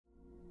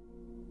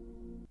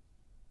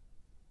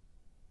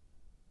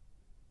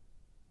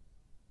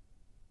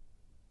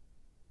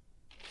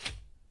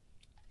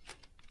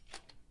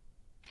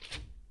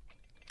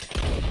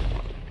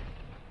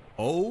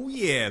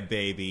yeah,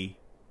 baby.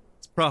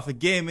 It's Prophet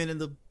Gaming in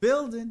the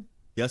building.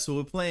 Guess what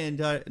we're playing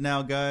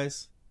now,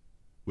 guys?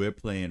 We're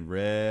playing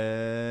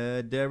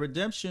Red Dead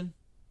Redemption.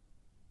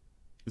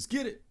 Let's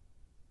get it.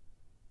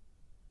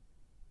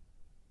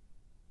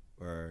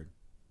 Word.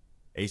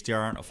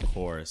 HDR on, of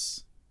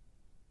course.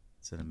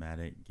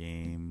 Cinematic,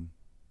 game,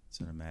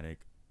 cinematic.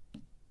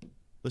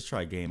 Let's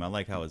try game. I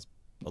like how it's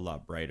a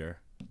lot brighter.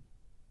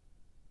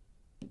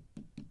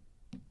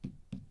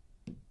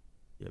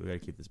 Yeah, we gotta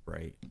keep this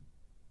bright.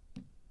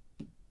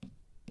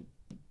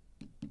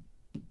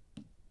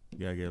 You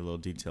gotta get a little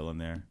detail in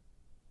there.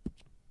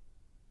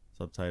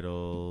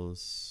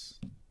 Subtitles.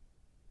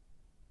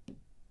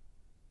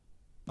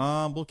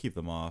 We'll keep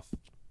them off.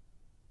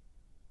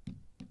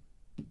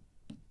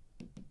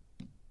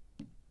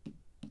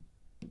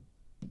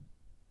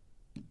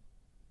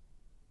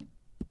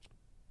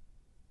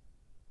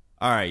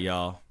 All right,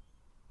 y'all.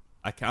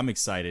 I'm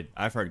excited.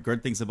 I've heard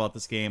good things about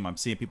this game. I'm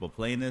seeing people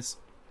playing this.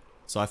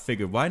 So I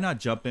figured, why not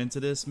jump into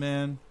this,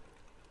 man?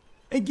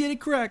 And get it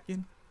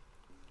cracking.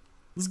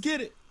 Let's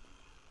get it.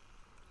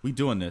 We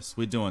doing this.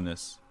 We doing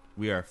this.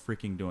 We are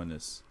freaking doing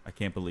this. I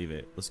can't believe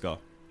it. Let's go.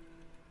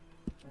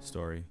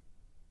 Story.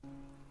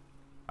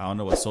 I don't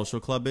know what social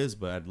club is,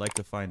 but I'd like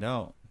to find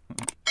out.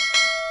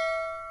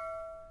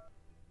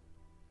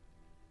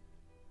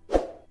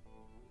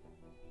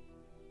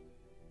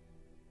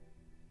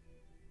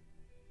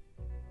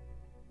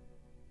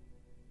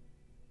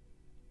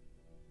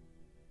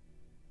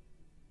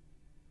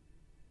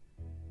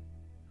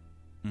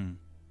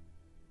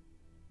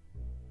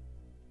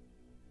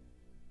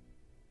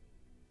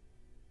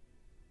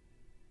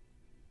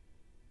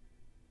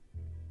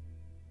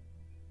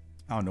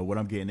 I don't know what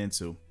I'm getting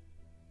into.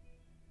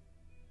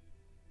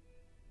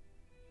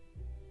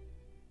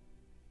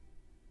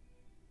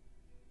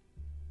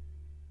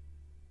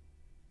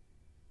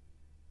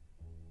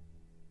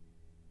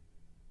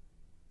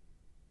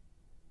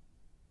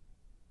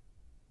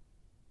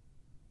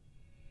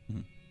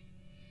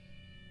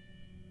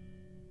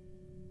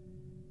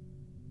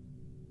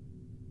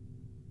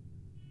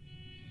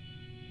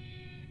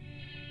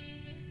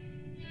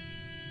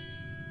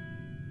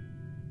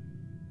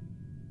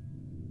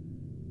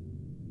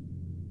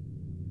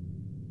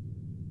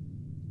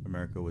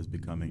 America was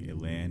becoming a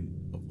land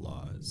of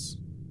laws.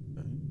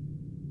 Okay.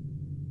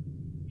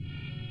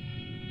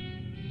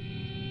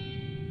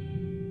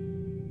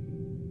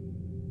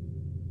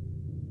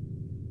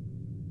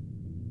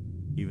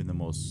 Even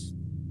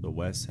the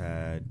West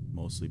had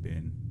mostly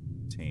been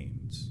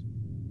tamed.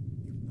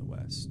 Even the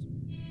West.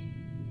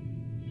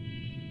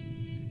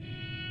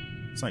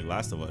 It's like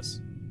Last of Us,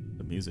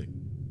 the music.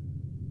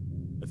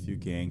 A few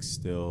gangs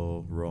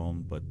still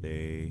roamed, but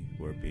they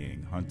were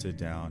being hunted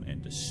down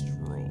and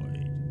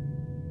destroyed.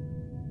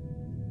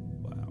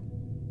 Wow.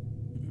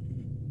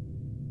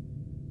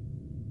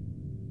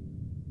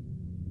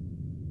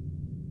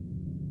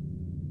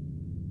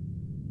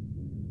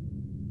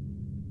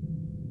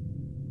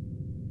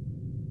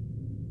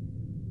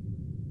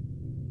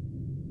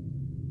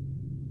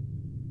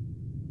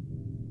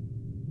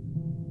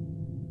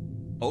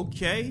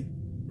 Okay.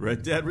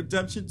 Red Dead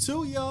Redemption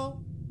 2,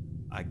 y'all.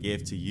 I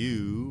give to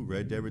you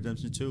Red Dead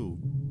Redemption 2.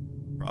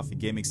 Prophet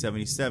Gaming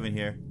 77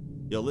 here.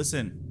 Yo,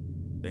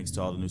 listen. Thanks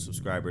to all the new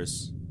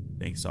subscribers.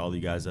 Thanks to all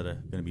you guys that are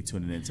going to be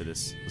tuning into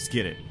this. Let's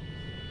get it.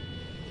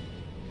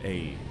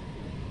 Hey.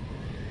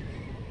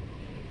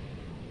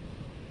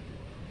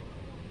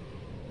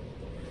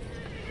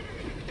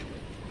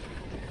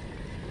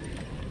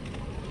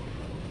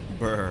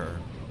 Brr.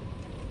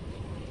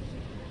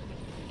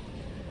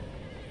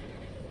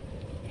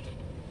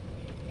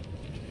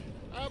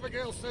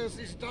 Abigail says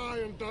he's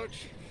dying,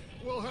 Dutch.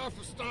 We'll have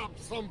to stop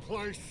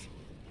someplace.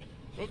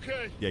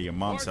 Okay. Yeah, your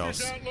mom's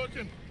Archer's house. out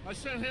looking. I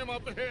sent him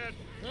up ahead.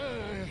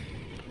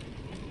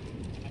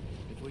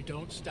 If we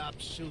don't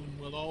stop soon,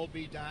 we'll all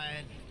be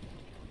dying.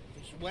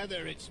 This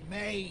weather, it's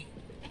May.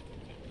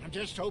 I'm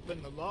just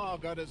hoping the law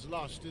got as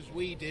lost as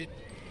we did.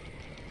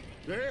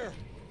 There.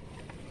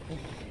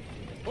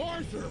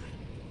 Arthur!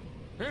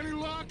 Any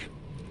luck?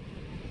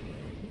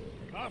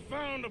 I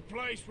found a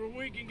place where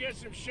we can get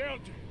some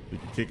shelter. We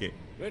can kick it.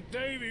 Let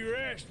Davy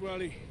rest while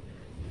he...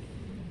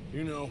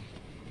 You know.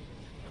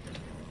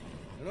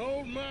 An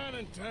old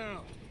mining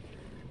town.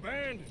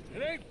 Abandoned.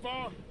 It ain't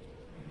far.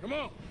 Come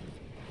on.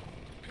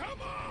 Come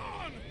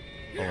on!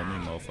 Follow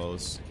me,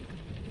 mofos.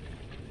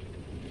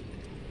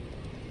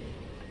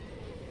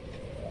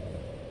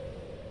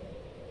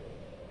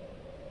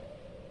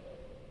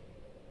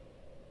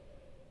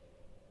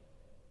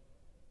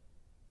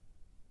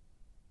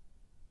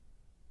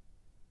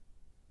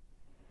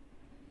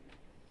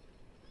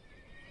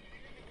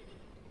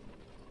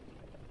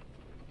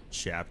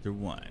 Chapter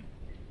 1.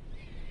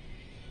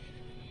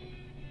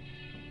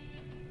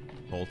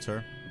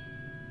 Bolter.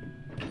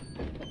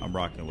 I'm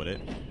rocking with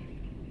it.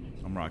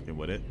 I'm rocking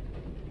with it.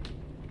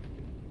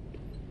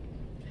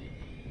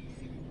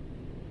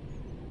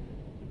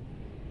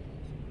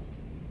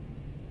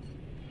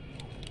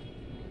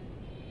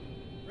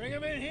 Bring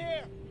him in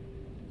here.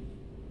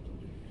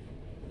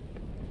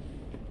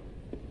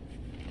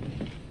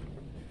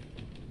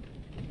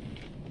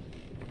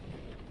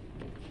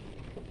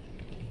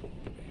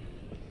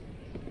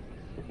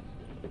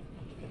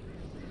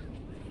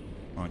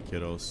 on,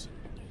 kiddos.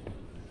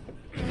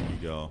 There you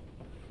go.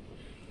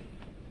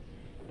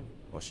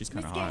 Well, she's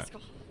kind of Miss hot.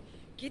 Gaskell,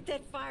 get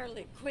that fire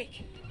lit,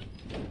 quick.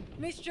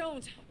 Miss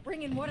Jones,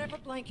 bring in whatever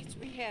blankets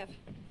we have.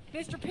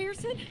 Mr.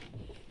 Pearson,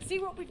 see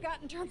what we've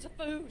got in terms of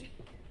food.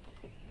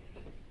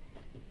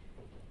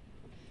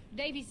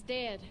 Davy's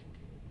dead.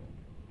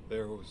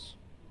 There was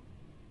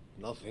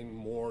nothing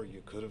more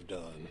you could have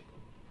done.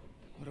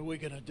 What are we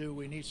gonna do?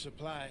 We need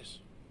supplies.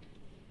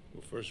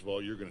 Well, first of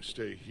all, you're gonna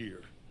stay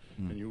here,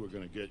 and you were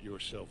gonna get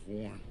yourself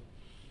warm.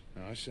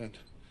 Now, I sent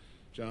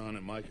John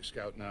and Micah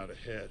scouting out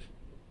ahead.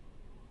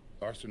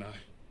 Arthur and I,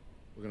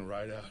 we're gonna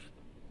ride out,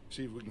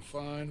 see if we can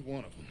find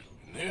one of them.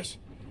 And this,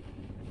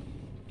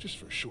 just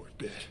for a short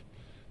bit.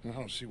 And I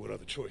don't see what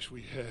other choice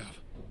we have.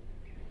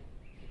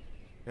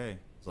 Okay,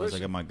 as long as I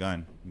got my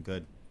gun, I'm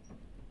good.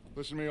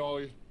 Listen to me, all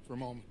of you, for a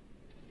moment.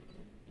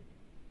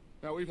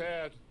 Now, we've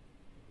had,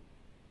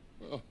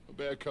 well, a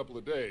bad couple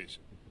of days.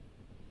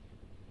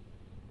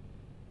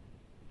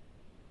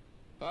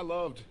 I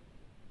loved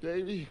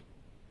Davy,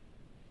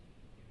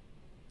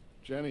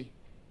 Jenny,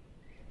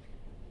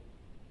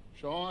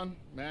 Sean,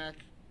 Mac.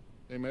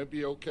 They may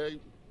be okay.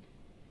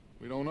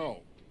 We don't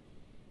know.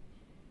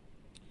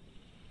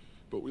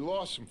 But we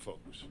lost some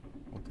folks.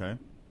 Okay.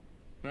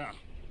 Now,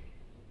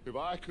 if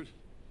I could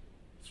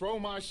throw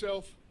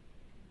myself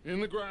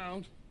in the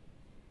ground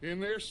in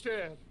their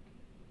stead,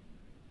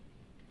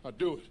 I'd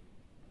do it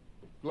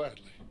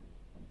gladly.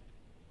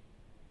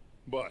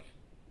 But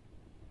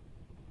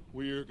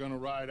we are gonna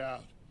ride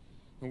out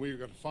and we are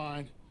gonna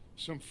find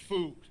some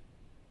food.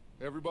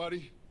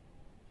 Everybody,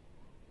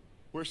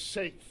 we're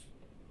safe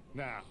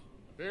now.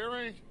 There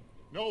ain't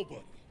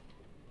nobody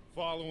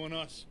following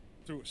us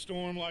through a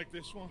storm like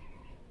this one.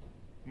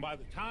 And by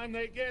the time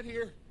they get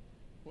here,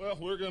 well,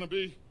 we're gonna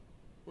be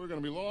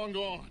long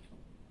gone.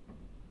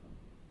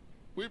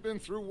 We've been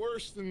through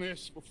worse than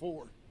this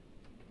before.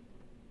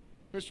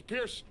 Mr.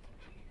 Pearson,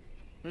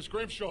 Miss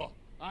Grimshaw,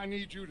 I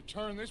need you to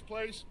turn this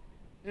place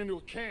into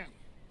a camp.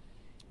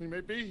 We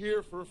may be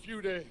here for a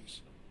few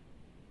days.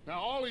 Now,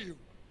 all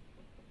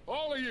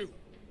of you,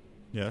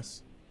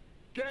 Yes.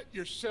 get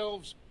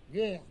yourselves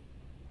warm.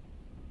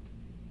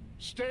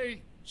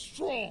 Stay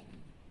strong.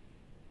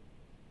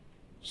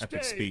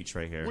 Epic Stay speech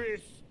right here.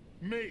 with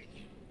me.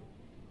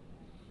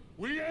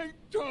 We ain't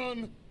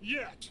done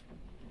yet.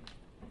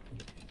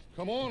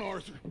 Come on,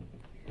 Arthur.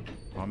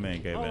 My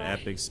man gave an Alright.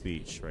 epic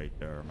speech right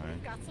there, man.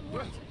 Got some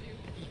work to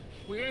do.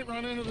 We ain't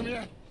run into them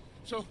yet,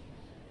 so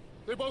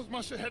they both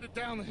must have headed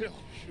down the hill.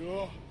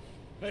 Sure.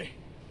 Hey,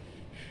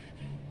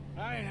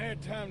 I ain't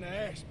had time to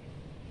ask.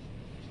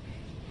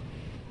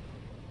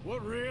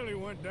 What really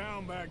went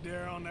down back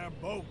there on that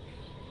boat?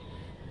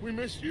 We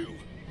missed you.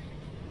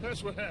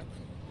 That's what happened.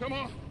 Come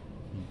on.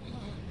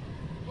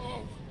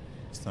 Oh,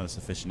 It's not a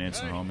sufficient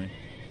answer, Hey. homie.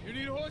 you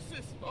need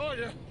horses? Oh,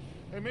 yeah.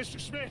 Hey, Mr.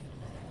 Smith,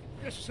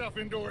 get yourself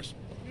indoors.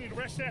 You need to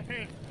rest that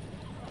hand.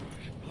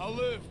 I'll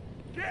live.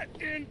 Get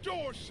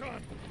indoors,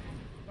 son.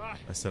 I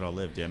said I'll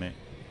live, damn it.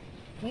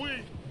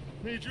 We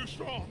need you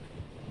strong.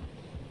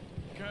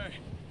 Okay.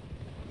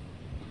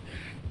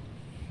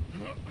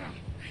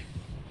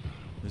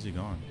 Where's he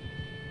going?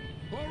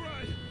 All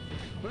right,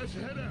 let's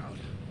head out.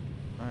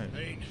 All right.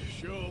 Ain't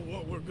sure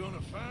what we're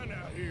gonna find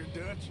out here,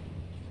 Dutch.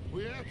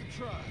 We have to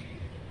try.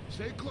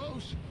 Stay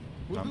close.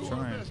 We'll I'm do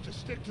trying. our best to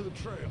stick to the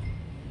trail.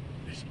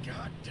 This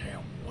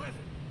goddamn weather.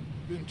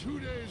 Been 2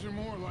 days or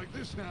more like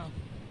this now.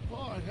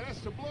 Oh, it has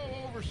to blow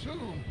over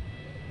soon.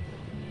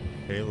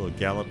 Okay, a little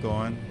gallop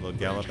going. A little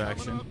gallop Bridge coming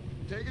action. up.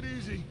 Take it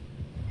easy.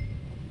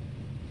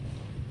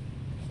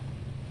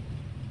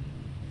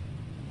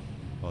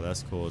 Oh,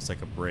 that's cool. It's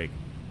like a break.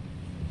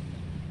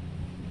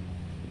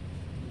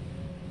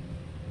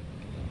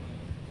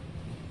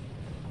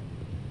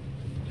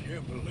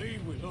 Can't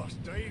believe we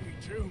lost Davy,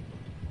 too.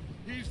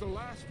 He's the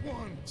last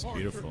one. It's Arthur.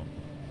 beautiful.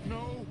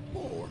 No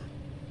more.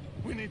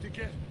 We need to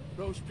get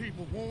those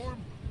people warm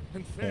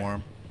and fed.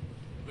 Form.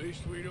 At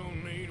least we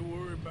don't need to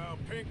worry about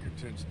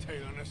Pinkertons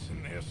tailing us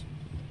in this.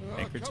 A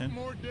Pinkerton? couple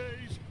more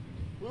days,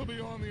 we'll be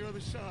on the other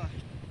side.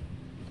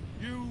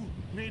 You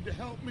need to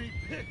help me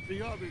pick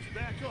the others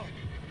back up.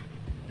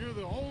 You're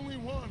the only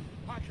one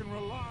I can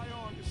rely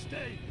on to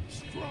stay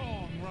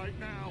strong right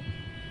now.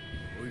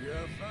 We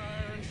got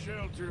fire and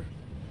shelter.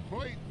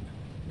 Wait,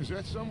 is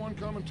that someone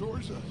coming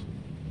towards us?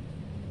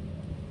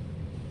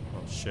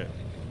 Oh, shit.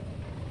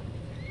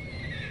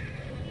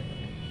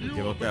 You Give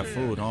up over that there.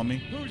 food, homie.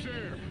 Who's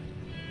there?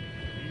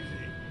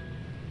 Easy.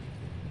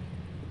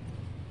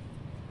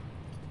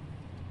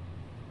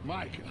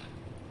 Micah,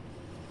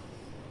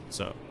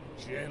 So,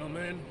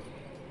 Gentlemen,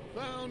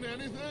 found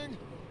anything?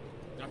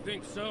 I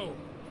think so.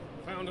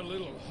 Found a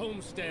little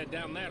homestead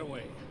down that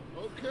way.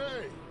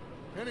 Okay.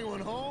 Anyone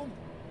home?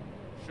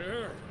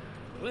 Sure.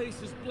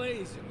 Place is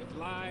blazing with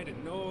light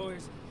and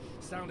noise.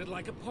 Sounded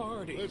like a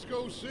party. Let's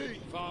go see.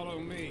 Follow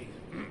me.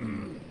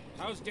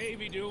 How's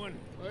Davy doing?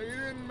 He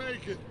didn't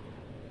make it.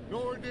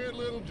 Nor did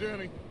little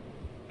Jenny.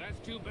 That's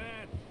too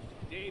bad.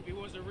 Davy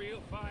was a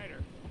real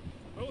fighter.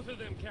 Both of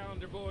them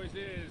calendar boys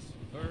is,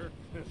 or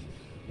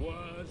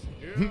was.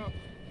 Yeah.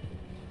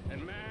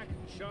 And Mac,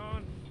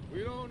 Sean,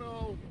 We don't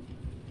know.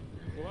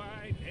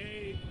 quite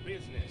a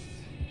business.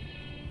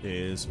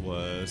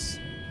 Was.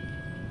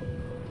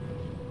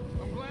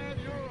 I'm glad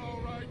you're all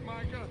right,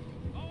 Micah.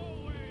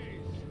 Always.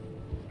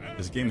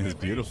 This game is Have you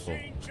beautiful.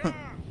 seen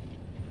John?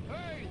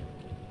 Hey,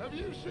 have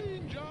you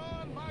seen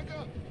John,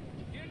 Micah?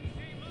 Didn't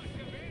see much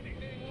of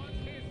anything once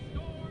this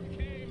storm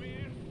came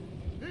in.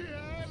 He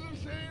hasn't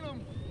seen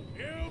him.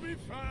 He'll be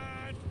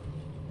fine.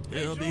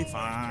 He'll be Always turn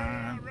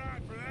fine. out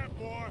right for that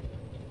boy.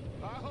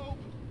 I hope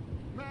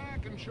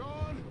Mac and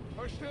Sean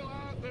are still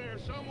out there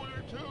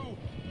somewhere, too.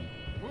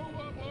 Move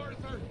up,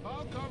 Arthur.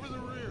 I'll cover the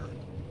rear.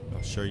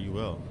 I'm sure you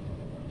will.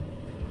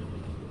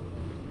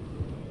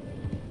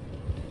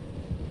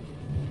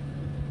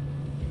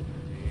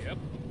 Yep.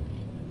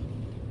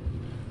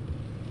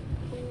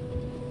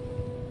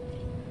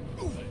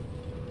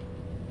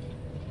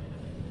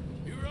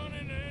 You run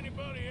into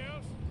anybody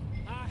else?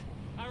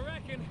 I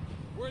reckon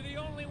we're the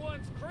only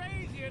ones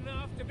crazy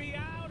enough to be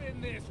out in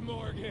this,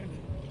 Morgan.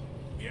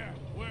 Yeah,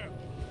 well,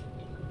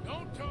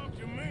 don't talk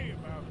to me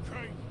about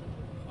crazy.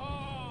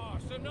 Oh,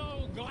 so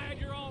no, glad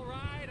you're all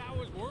right. I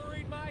was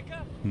worried,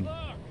 Micah.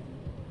 Look,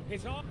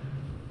 it's all...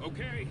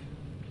 Okay,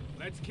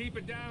 let's keep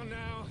it down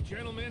now,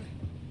 gentlemen.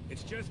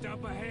 It's just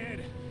up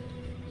ahead.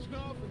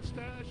 Snuff and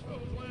stash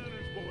those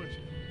lanterns, boys.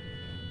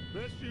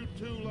 Best you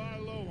two lie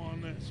low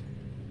on this.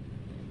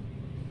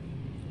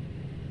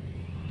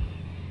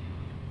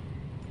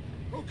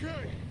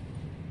 Okay,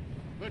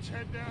 let's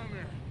head down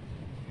there.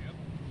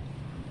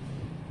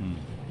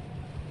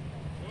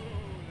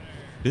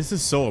 This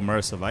is so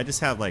immersive. I just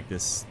have like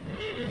this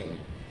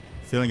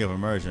feeling of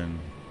immersion.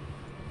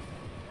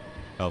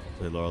 Oh,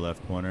 the lower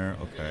left corner.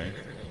 Okay.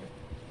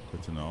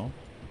 Good to know.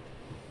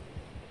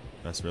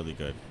 That's really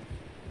good.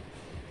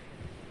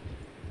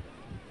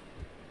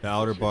 The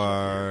outer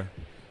bar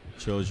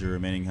shows your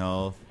remaining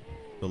health.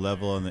 The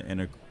level and the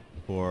inner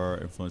core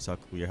influence how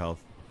quickly your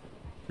health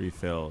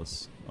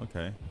refills.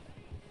 Okay.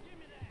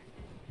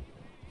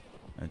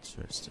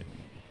 Interesting.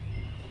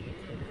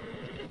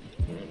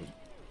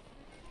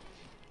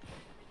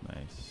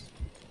 Nice.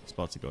 It's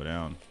about to go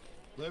down.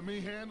 Let me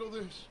handle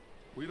this.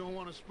 We don't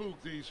want to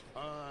spook these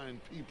fine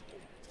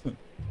people.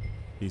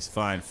 These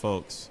fine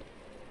folks.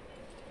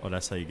 Oh,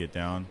 that's how you get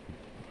down.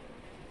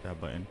 That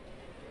button.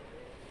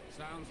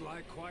 Sounds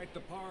like quite the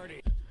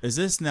party. Is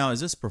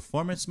this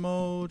performance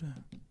mode?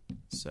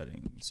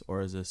 Settings.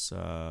 Or is this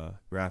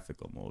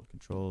graphical mode?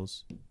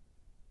 Controls.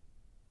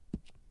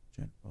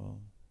 General.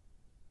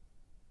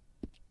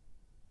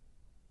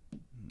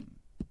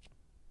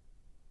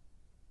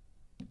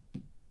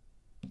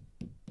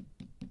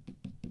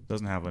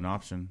 Doesn't have an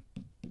option.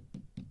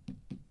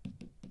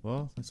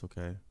 Well, that's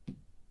okay.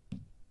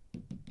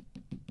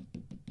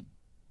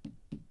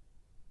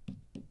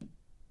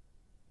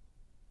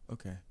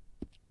 Okay.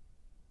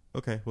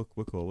 Okay, we're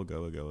cool. We're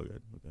good. We're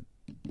good.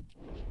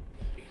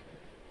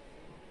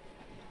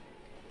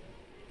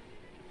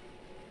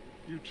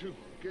 You two,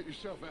 get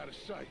yourself out of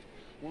sight.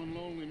 One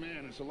lonely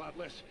man is a lot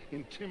less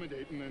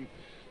intimidating than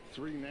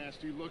three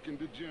nasty-looking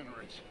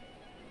degenerates.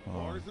 Oh,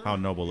 Arthur, how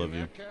noble in of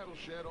you. that cattle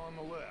shed on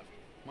the left.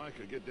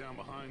 Micah, get down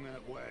behind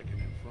that wagon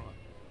in front.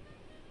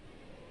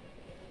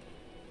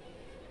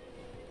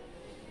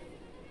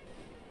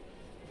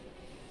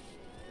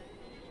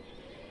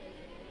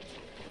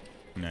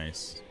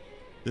 Nice.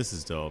 This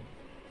is dope.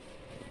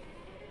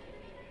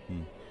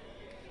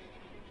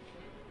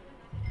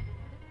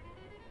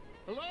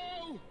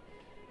 Hello?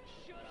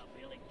 Shut up,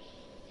 Billy.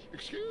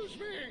 Excuse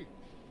me?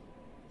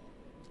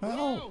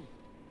 Oh.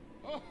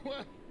 Oh,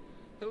 well,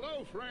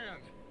 hello,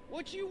 friend.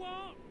 What you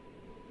want?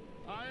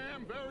 I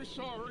am very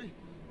sorry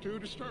to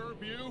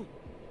disturb you.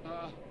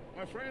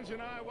 My friends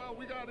and I, well,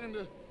 we got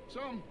into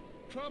some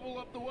trouble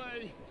up the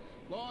way,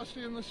 lost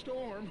in the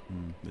storm.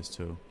 This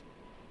too.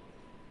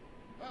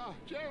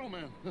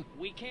 Gentlemen,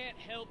 We can't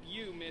help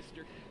you,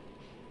 mister.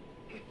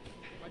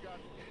 I got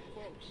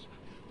folks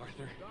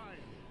Arthur, dying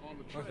on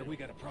the trail. Arthur, we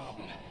got a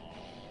problem.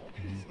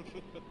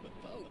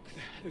 Folks,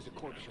 there's a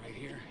corpse right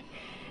here.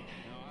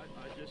 Now,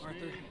 I just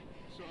Arthur, need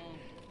some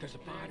there's a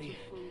body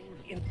food.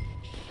 in...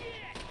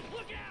 Shit!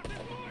 Look out!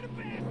 There's more to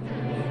bastard!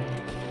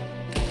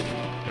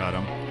 Got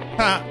him.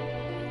 Ha!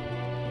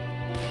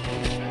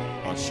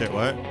 Oh shit,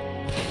 what?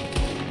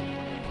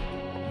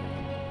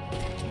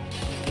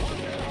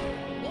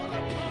 One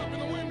up top in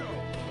the window.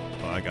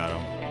 Oh, I got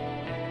him.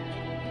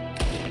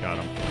 Got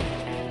him.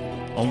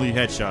 Only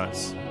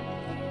headshots.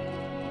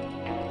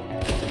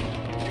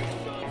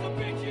 Sons of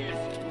bitches!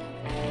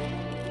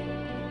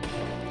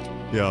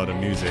 Yo, the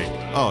music.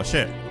 Oh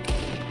shit. We've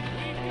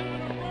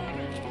got a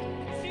runner!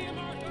 See him,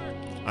 Arthur?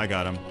 I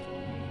got him.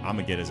 I'm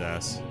gonna get his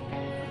ass.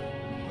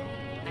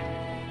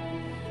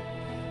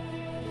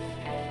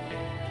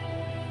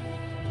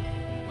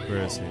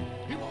 Where is he?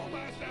 He won't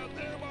last out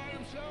there by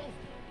himself.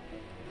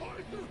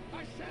 Arthur,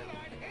 I said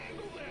I'd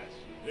handle this.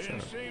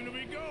 Didn't seem to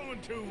be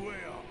going too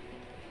well.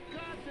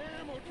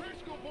 Goddamn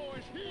O'Driscoll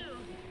boys here.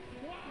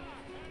 Why? I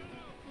don't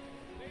know.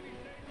 Maybe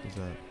they Who's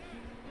that?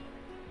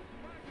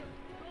 Micah,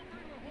 don't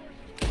bring the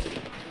horses.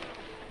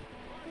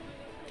 Arthur,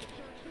 let's go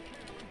search the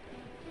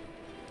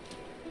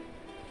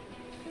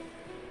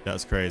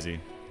That's crazy.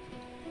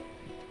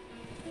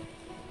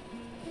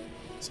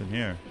 What's in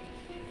here?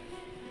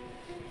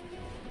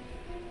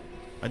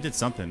 I did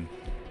something.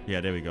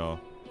 Yeah, there we go.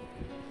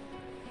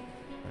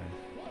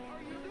 What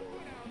are you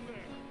doing out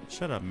there?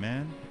 Shut up,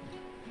 man.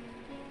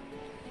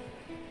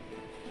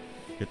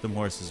 Get them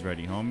horses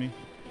ready, homie.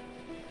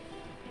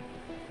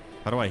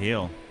 How do I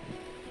heal?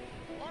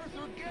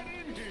 Arthur, get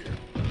in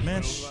here.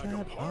 Man, Smells like a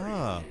shut party.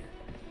 up.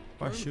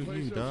 If I Turn the shoot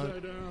place you, dog.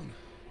 upside down.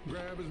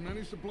 Grab as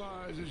many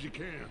supplies as you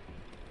can.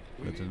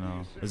 We Good to need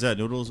know. the Is that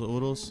noodles?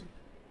 Oodles?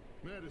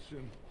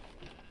 medicine,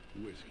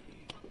 whiskey.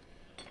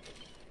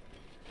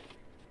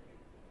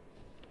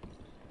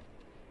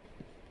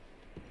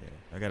 Yeah,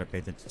 I gotta pay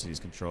attention to these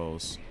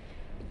controls.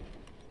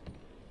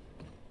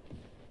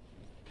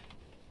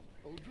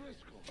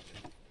 O'Driscoll.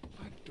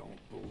 I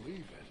don't believe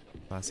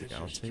it. Classic It's a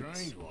outtakes.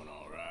 strange one,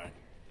 all right.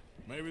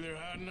 Maybe they're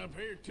hiding up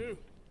here, too.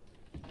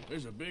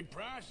 There's a big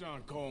price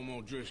on Colm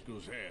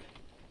O'Driscoll's head.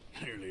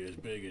 Nearly as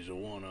big as the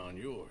one on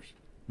yours.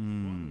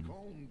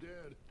 Colm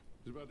dead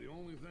is about the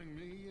only thing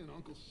me and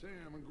Uncle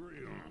Sam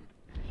agree on.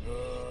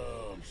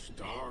 Oh, I'm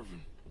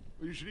starving.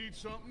 Well, you should eat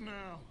something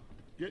now.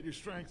 Get your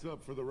strength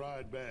up for the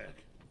ride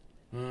back.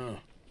 Huh.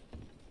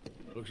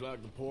 Looks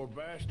like the poor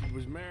bastard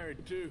was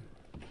married, too.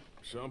 At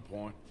some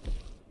point.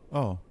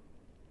 Oh.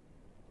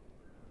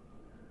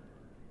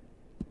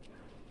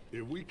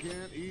 If we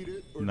can't eat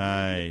it or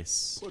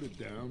Nice. put it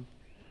down.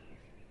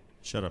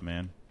 Shut up,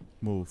 man.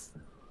 Move.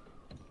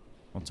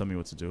 Don't tell me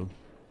what to do.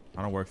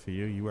 I don't work for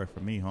you. You work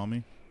for me,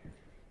 homie.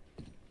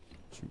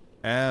 Don't you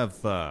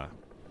ever.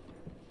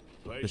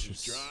 Place is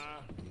Vicious. dry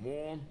and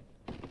warm.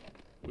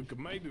 We could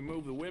maybe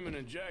move the women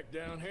and Jack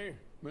down here.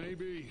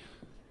 Maybe.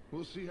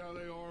 We'll see how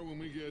they are when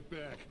we get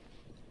back.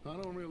 I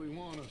don't really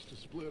want us to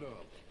split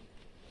up.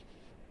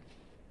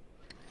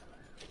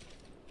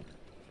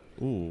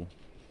 Ooh.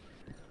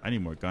 I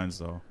need more guns,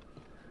 though.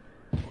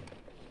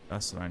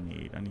 That's what I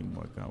need. I need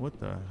more guns. What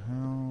the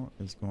hell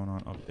is going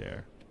on up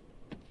there?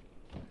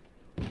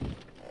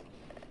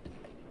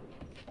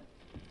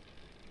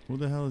 Who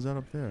the hell is that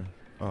up there?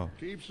 Oh.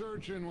 Keep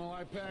searching while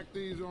I pack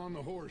these on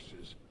the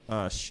horses.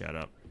 Shut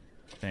up.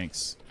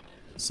 Thanks.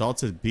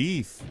 Salted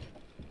beef.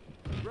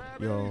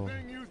 Grab Yo.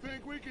 anything you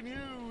think we can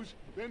use,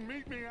 then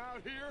meet me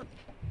out here.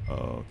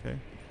 Oh, okay.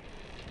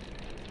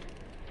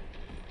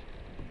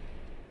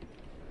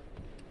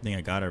 I think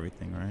I got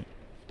everything, right?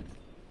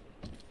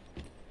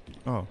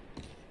 Oh.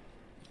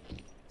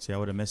 See, I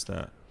would have missed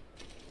that.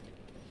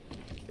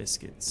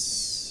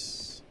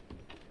 Biscuits.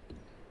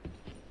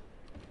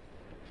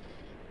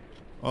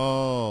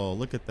 Oh,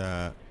 look at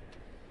that.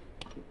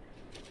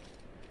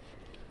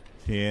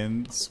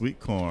 Canned sweet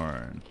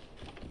corn.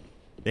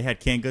 They had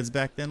canned goods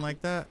back then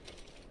like that?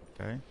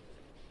 Okay.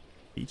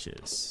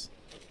 Peaches.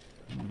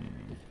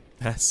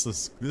 This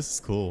is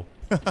cool.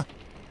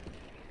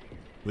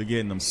 We're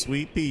getting them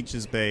sweet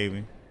peaches,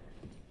 baby.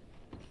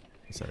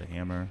 Is that a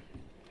hammer?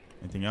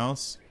 Anything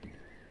else?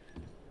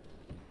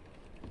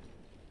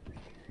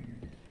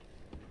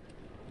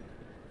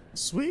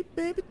 Sweet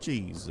baby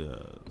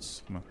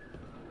Jesus. Come on.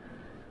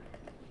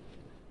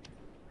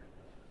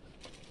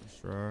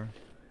 Sure.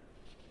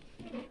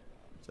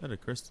 Is that a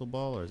crystal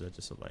ball or is that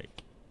just a light?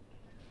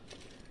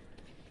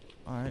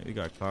 Alright, we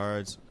got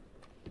cards.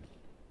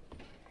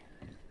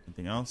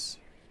 Anything else?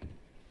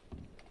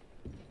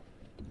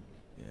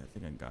 Yeah, I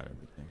think I got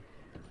everything.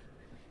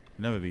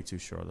 Never be too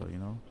sure though, you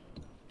know?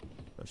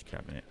 Brush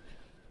cabinet.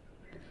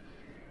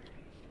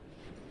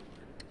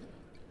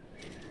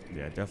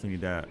 Yeah, definitely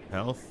need that.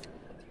 Health?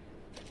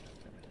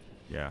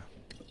 Yeah.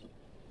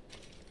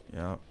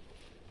 Yeah.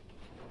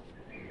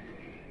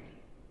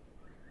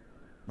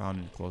 I don't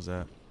need to close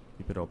that.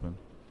 Keep it open.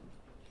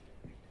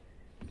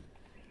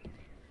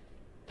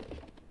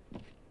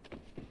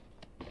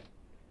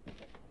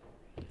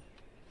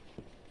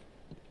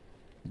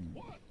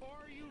 What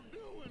are you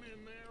doing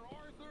in there,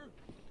 Arthur?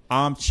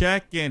 I'm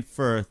checking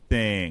for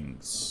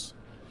things.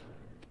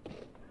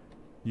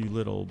 You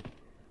little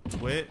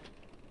twit.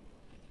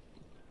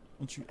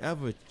 Don't you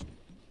ever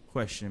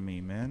question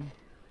me, man.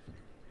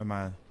 Or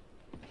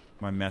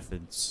my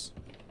methods.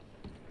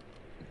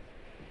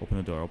 Open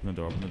the door, open the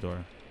door, open the door.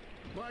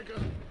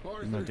 Micah,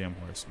 Arthur, No damn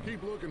horse, man.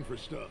 keep looking for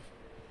stuff.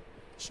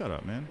 Shut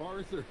up, man.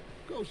 Arthur,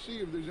 go see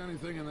if there's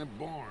anything in that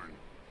barn.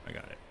 I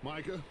got it.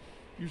 Micah,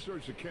 you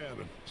search the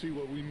cabin, see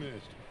what we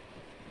missed.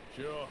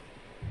 Sure.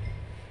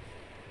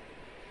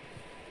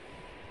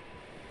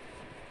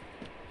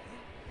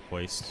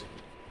 Waste.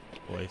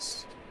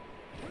 Waste.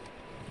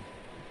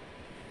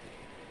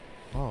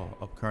 Oh,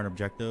 up current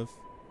objective.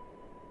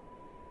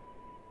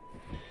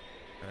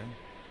 Okay.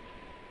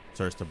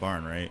 Search the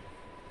barn, right?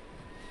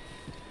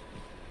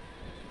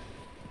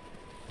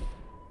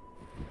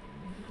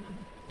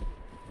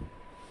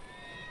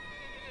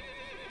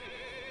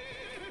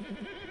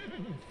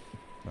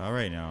 All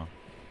right now.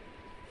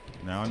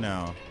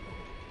 Now.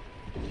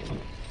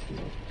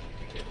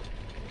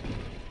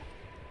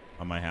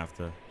 I might have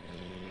to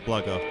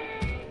plug up.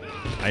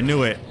 I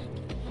knew it.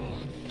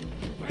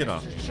 Get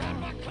off.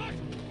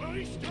 Well,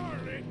 he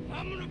started it.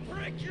 I'm gonna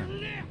break your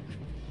neck.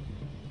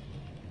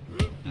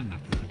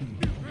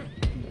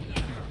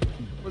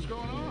 What's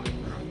going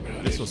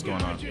on? This what's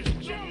going on. Just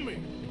jumped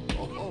me.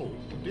 Oh,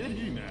 did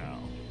he now?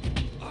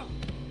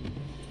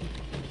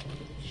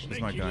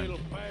 Sneaky my gun. little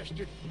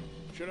bastard.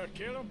 Should I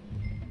kill him?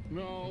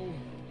 No.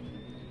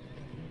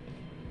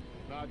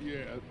 Not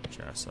yet.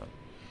 Chest up.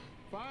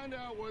 Find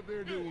out what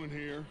they're doing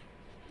here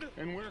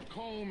and where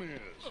Colm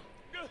is.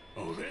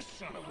 Oh, this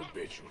son of a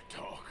bitch will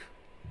talk.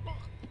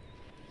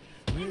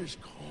 Where's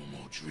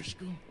Colm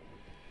O'Driscoll?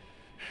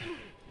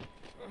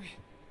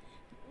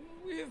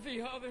 With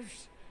the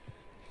others.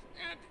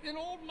 At an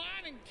old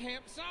mining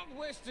camp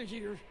southwest of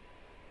here.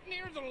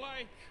 Near the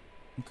lake.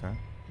 Okay.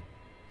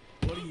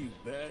 What are you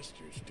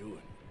bastards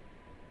doing?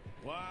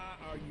 Why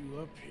are you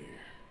up here?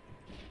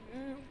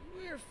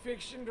 We're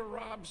fixing to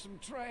rob some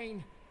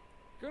train.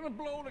 Gonna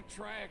blow the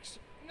tracks.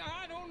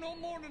 I don't know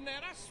more than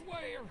that, I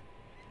swear.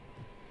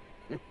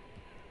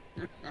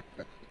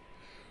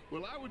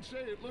 Well, I would say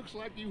it looks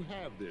like you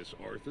have this,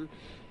 Arthur.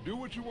 Do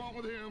what you want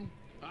with him.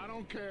 I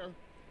don't care.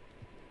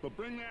 But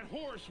bring that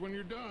horse when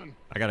you're done.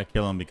 I gotta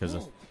kill him because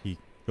he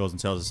goes and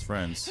tells his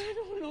friends. I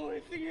don't know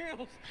anything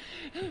else.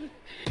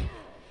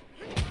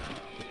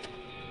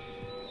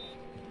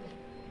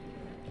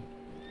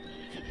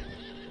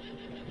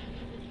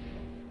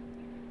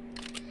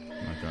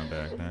 I'm not going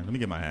back, man. Let me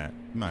get my hat.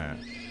 Get my hat.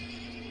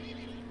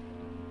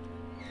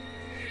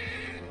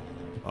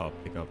 Oh,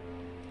 pick up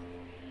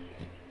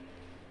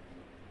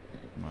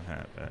my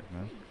hat back,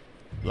 man.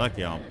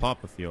 Lucky I don't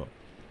pop a few.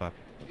 Pop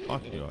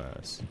your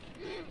ass.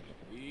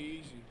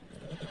 Easy.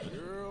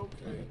 You're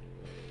okay.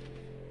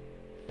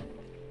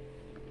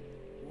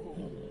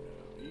 Whoa.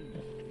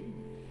 Easy.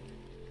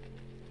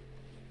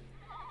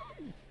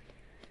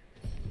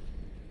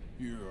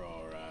 You're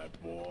all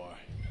right, boy.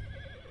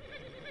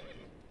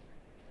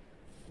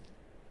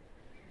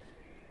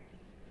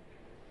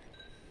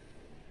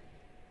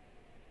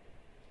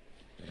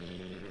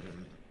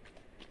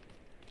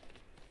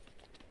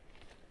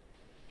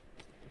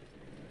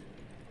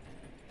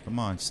 Come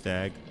on,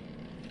 Stag.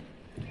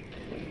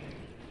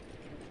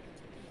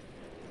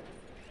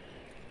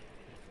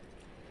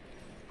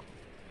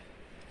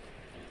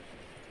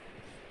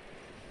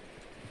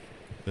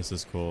 This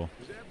is cool.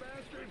 Is that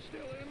bastard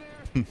still in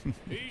there?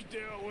 He's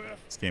dealt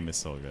with. This game is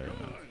so good, man.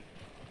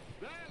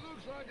 Good. That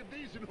looks like a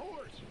decent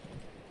horse.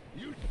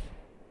 You...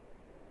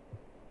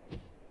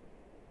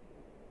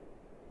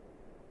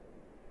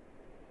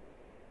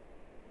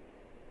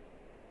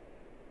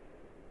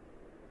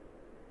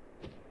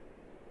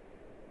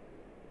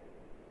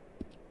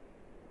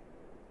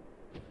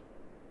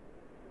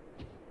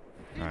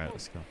 Alright,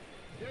 let's go.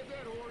 Get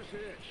that horse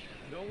hitched.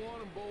 Don't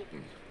want him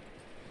bolting.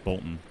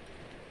 Bolton.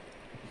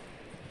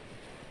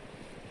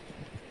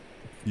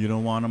 You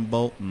don't want him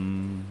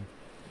bolting,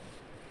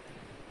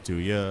 do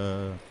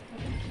ya?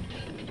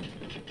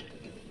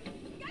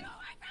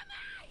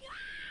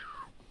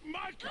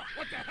 Micah,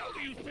 what the hell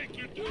do you think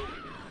you're doing?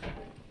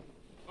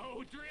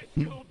 Oh,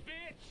 Driscoll,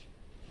 bitch!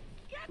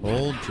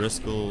 Old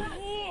Driscoll.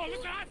 Oh,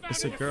 look, I found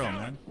It's a it. girl,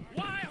 man.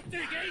 Wild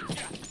thing, ain't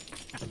ya?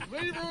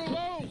 Leave her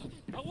alone.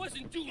 I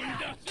wasn't doing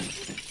nothing.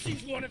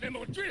 She's one of them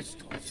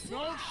O'Driscolls.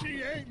 No,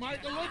 she ain't,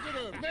 Michael. Look at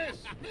her.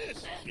 Miss.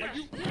 Are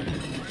you...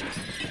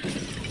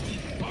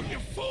 Oh, you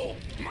fool!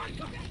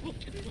 Micah!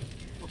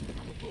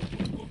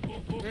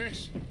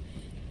 Miss.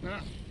 Now,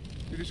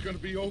 it is going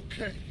to be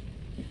okay.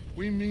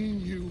 We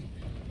mean you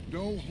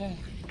no harm.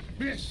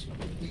 Miss.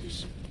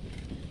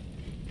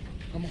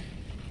 Come on.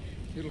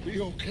 It'll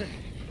be okay.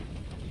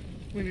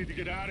 We need to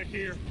get out of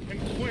here, and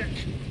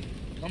quick.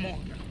 Come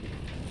on now.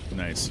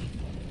 Nice.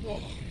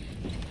 Oh.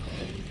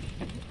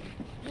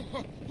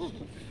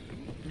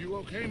 You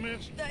okay,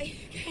 miss? They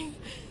came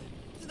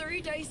 3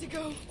 days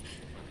ago.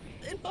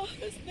 And my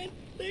husband,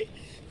 they...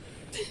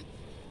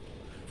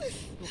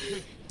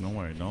 Don't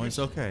worry. No, it's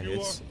okay.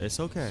 You It's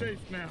okay. Safe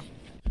now.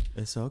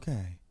 It's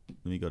okay.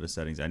 Let me go to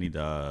settings. I need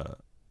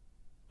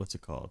what's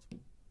it called?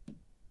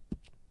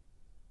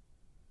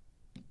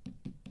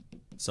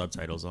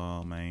 Subtitles.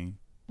 Oh man.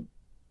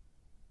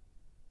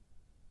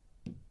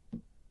 Yeah,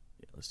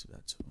 let's do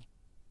that too.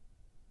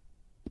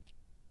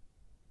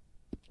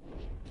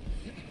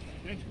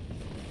 And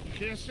you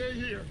can't stay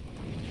here.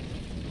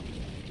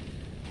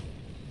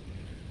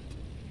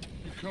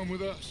 You come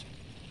with us.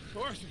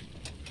 Arthur.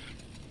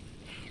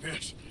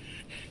 Yes,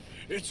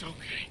 it's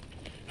okay.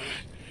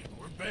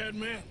 We're bad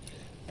men.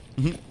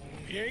 Mhm.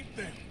 We ain't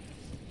them.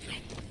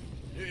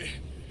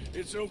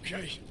 It's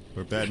okay.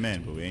 We're bad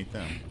men, but we ain't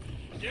them.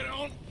 Get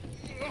on.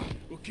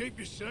 We'll keep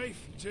you safe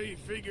until you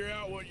figure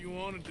out what you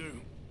want to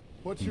do.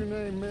 What's your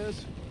name,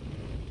 miss?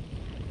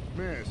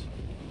 Miss.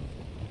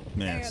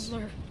 Miss.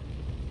 Adler.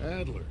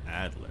 Adler.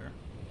 Adler.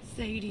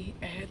 Sadie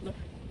Adler.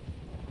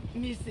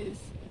 Mrs.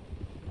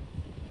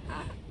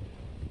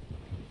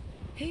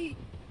 He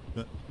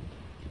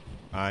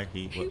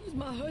He was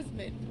my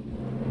husband.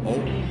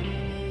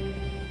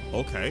 Oh.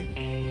 Okay.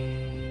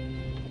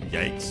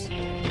 Yikes.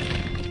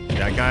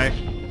 That guy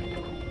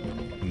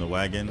in the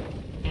wagon.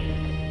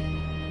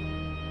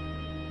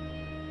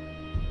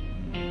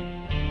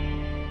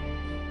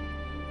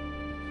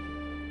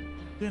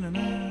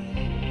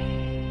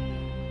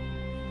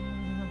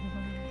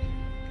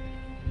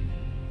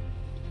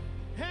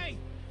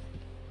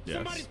 Yes.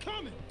 Somebody's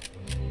coming.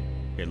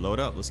 Okay, load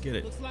up. Let's get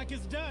it. Looks like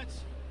it's Dutch.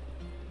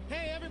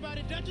 Hey,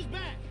 everybody, Dutch is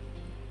back.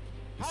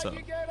 What's How'd up?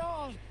 you get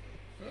on?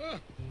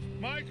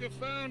 Micah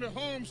found a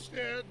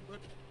homestead, but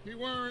he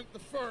weren't the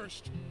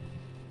first.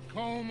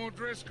 Colm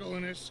O'Driscoll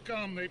and his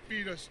scum, they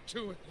beat us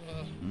to it.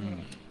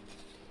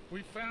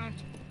 We found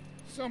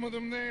some of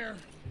them there,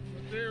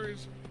 but there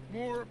is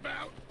more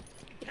about,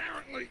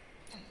 apparently.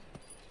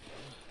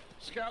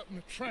 Scouting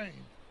the train.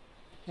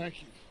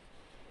 Thank you.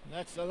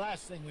 That's the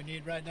last thing we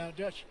need right now,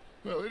 Dutch.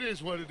 Well, it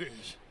is what it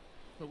is.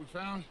 But we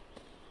found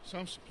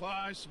some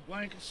supplies, some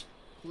blankets,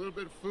 a little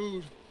bit of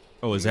food.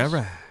 Oh, is that This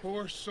right?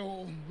 Poor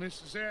soul,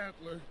 Mrs.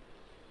 Adler.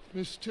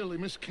 Miss Tilly,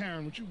 Miss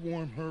Karen, would you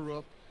warm her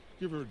up?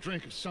 Give her a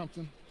drink or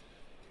something?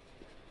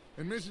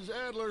 And Mrs.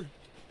 Adler,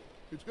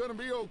 it's gonna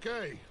be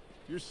okay.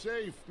 You're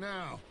safe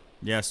now.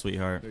 Yeah,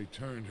 sweetheart. They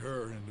turned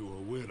her into a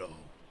widow.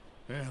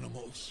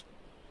 Animals.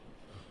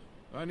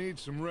 I need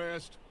some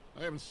rest.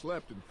 I haven't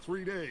slept in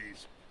 3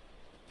 days.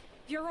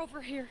 You're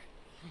over here.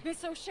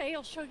 Miss O'Shea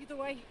will show you the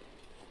way.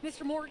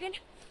 Mr. Morgan,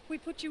 we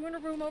put you in a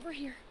room over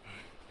here.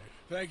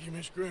 Thank you,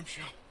 Miss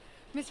Grimshaw.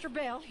 Mr.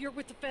 Bell, you're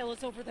with the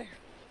fellas over there.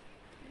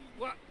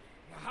 What?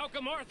 How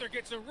come Arthur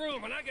gets a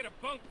room and I get a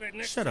bunk bed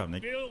next Shut to up,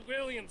 Nick. Bill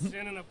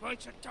Williamson and a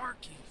bunch of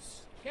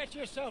darkies? Get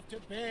yourself to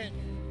bed.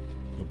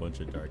 A bunch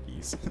of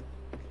darkies.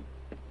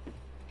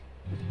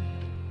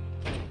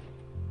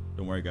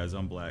 Don't worry, guys.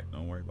 I'm black.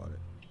 Don't worry about it.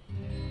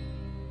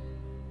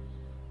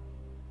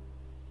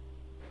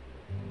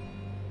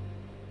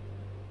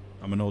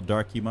 I'm an old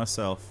darky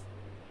myself.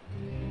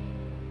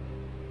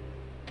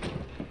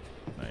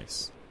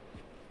 Nice.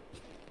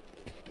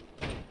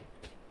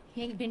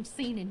 He ain't been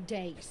seen in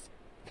days.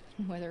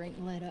 Weather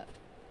ain't let up.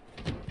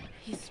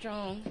 He's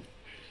strong,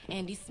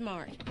 and he's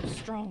smart.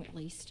 Strong, at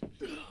least.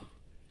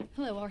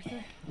 Hello,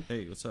 Arthur.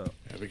 Hey, what's up?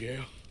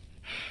 Abigail?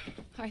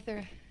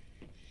 Arthur,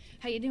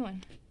 how you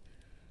doing?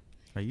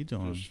 How you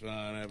doing? Just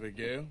fine,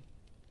 Abigail.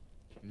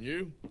 And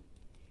you?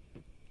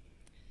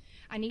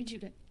 I need you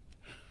to...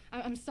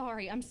 I'm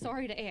sorry. I'm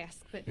sorry to ask,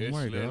 but... It's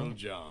worry, little girl.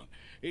 John.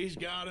 He's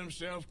got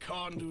himself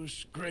caught into a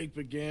scrape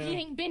again. He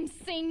ain't been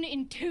seen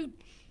in 2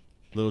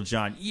 Little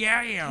John.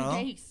 Yeah.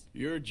 days.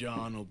 Your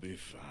John will be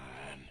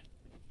fine.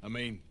 I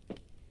mean,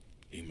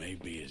 he may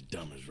be as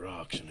dumb as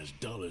rocks and as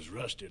dull as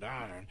rusted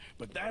iron,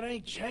 but that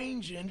ain't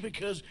changing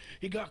because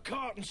he got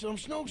caught in some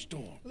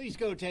snowstorm. Please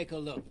go take a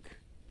look.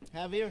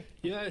 Javier?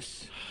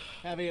 Yes.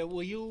 Javier,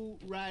 will you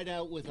ride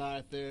out with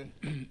Arthur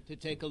to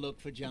take a look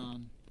for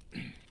John?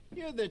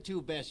 You're the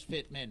 2 best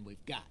fit men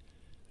we've got.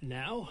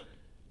 Now?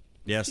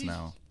 Yes,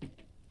 now.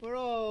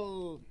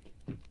 We're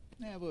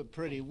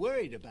pretty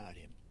worried about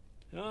him.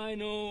 I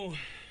know.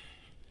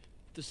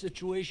 The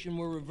situation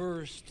were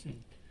reversed.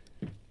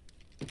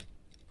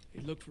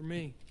 He looked for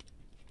me.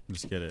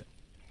 Let's get it.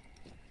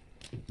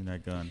 Give me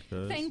that gun,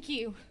 cuz. Thank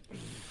you.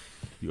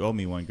 You owe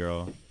me one,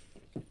 girl.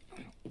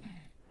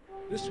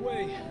 This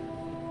way.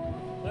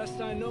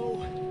 Last I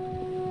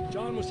know,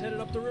 John was headed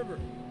up the river.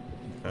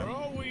 For Okay.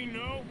 all we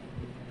know,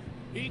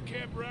 he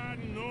kept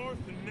riding north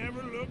and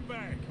never looked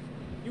back.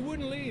 He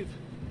wouldn't leave.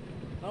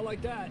 Not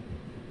like that.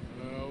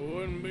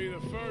 Wouldn't be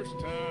the first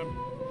time.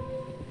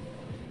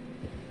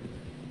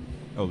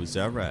 Oh, is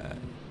that right?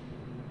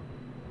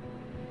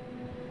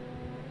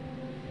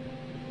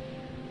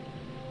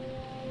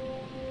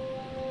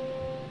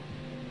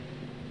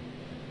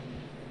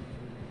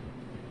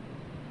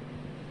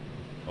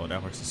 Oh,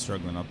 that horse is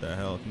struggling up that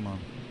hill. Come on.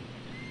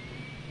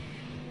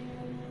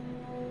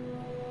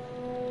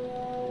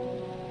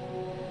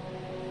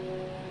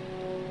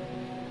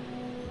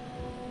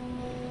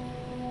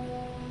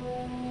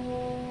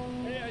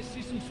 Hey, I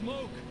see some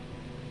smoke.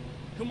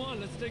 Come on,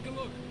 let's take a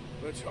look.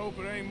 Let's hope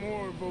it ain't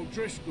more of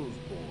O'Driscoll's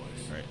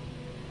boys. All right.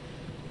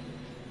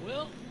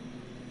 Well,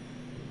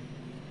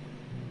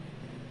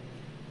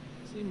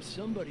 seems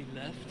somebody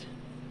left.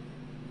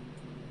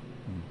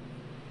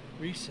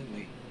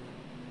 Recently.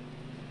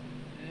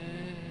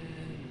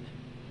 And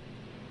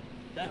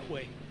that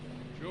way.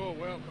 Sure,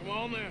 well, come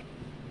on then.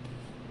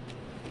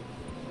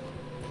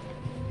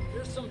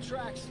 There's some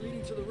tracks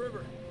leading to the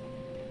river.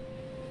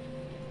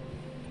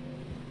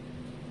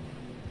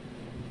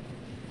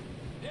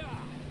 Yeah.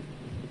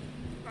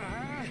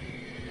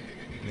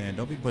 Man,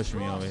 don't be pushing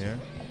me over here.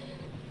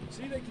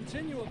 See, they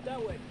continue up that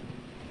way.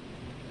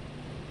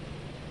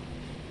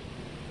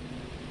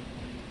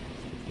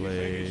 You think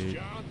Wait. it's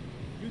John?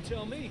 You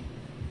tell me.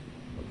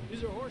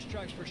 These are horse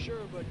tracks for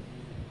sure, but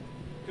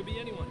could be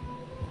anyone.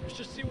 Let's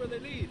just see where they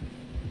lead.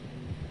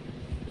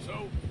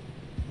 So,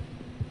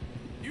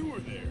 you were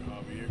there,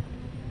 Javier.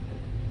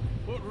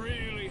 What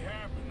really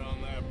happened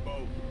on that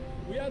boat?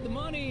 We had the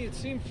money, it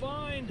seemed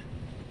fine.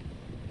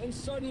 Then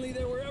suddenly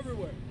they were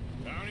everywhere.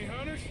 Bounty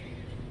hunters?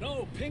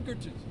 No,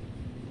 Pinkertons.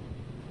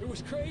 It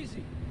was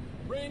crazy.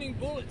 Raining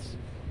bullets.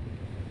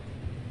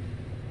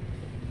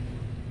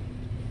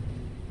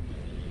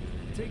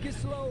 Take it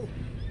slow.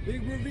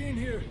 Big ravine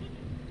here.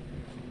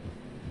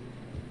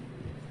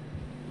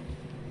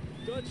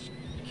 Dutch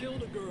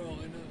killed a girl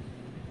in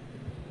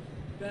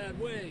a bad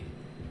way.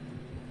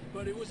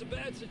 But it was a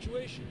bad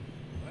situation.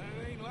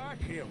 That ain't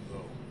like him,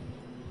 though.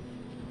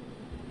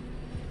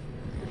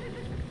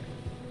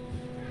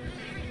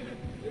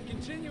 They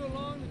continue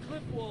along the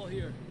cliff wall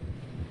here.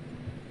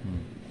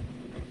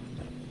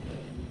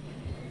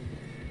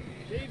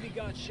 Davey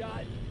got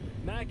shot.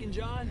 Mac and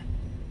John,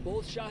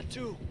 both shot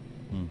too.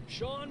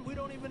 Sean, we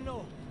don't even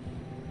know.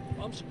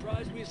 I'm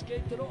surprised we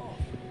escaped at all.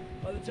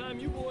 By the time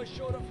you boys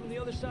showed up from the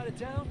other side of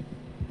town,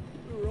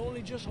 we were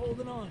only just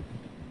holding on.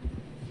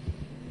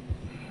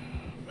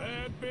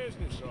 Bad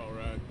business, all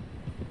right.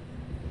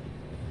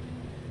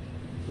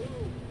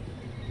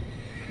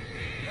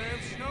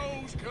 Damn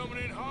snow's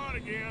coming in hard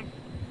again.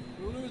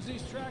 We'll lose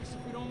these tracks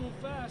if we don't move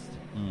fast.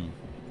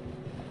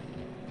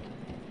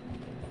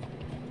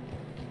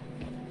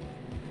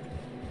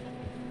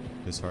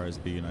 His heart is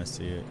beating, I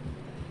see it.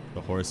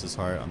 The horse's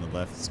heart on the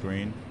left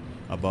screen,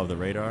 above the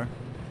radar.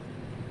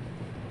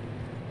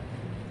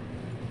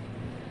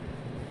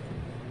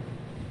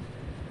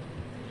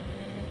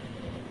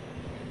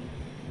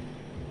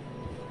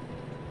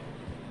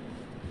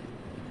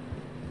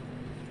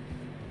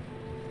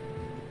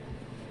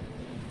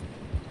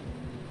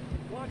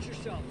 Watch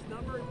yourself, it's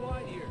not very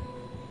wide here.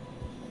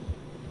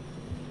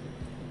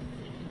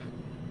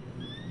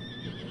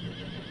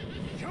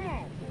 Come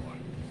on, boy.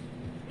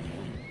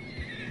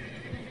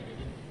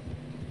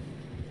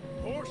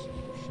 Horses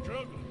are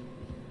struggling.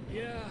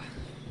 Yeah,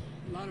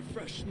 a lot of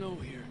fresh snow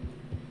here.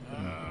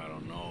 I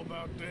don't know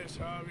about this,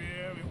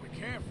 Javier. We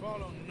can't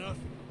follow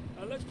nothing.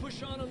 Let's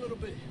push on a little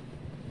bit.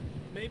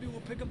 Maybe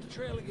we'll pick up the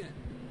trail again.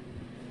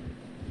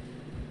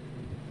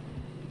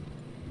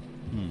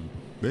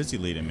 Where's he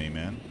leading me,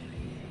 man?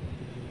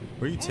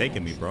 Where are you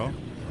taking me, bro?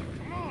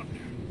 Come on.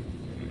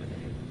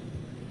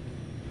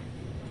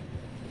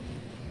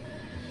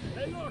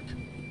 Hey, look!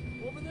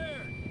 Over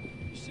there!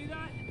 You see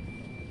that?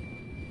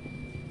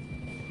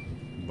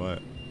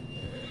 What?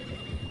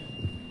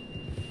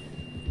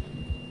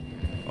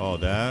 Oh,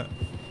 that?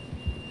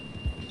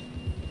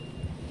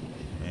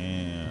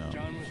 Damn.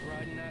 John was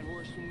riding that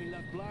horse when we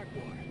left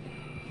Blackwater.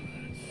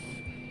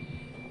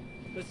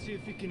 Let's see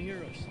if he can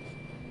hear us.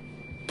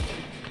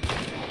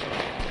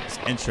 His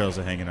intros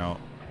are hanging out.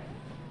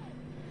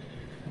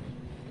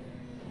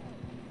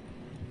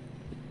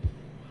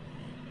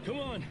 Come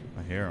on.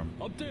 I hear him.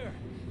 Up there.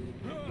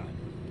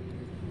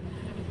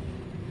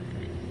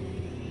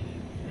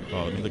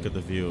 Oh, let me look at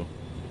the view.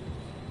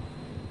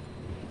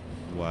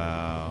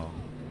 Wow.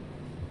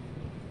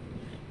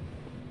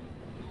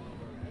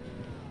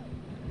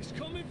 He's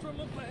coming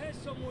from up ahead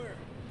somewhere.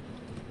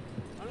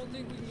 I don't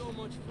think we can go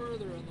much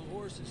further on the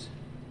horses.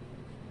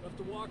 We'll have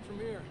to walk from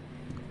here.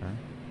 Okay.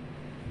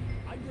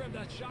 I'd grab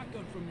that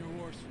shotgun from your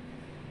horse.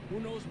 Who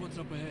knows what's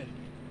up ahead?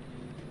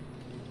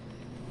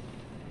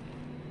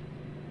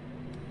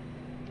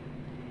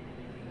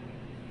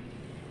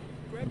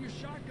 Grab your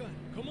shotgun.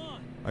 Come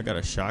on. I got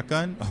a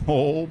shotgun?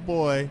 Oh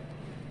boy.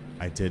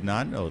 I did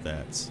not know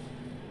that.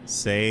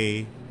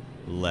 Say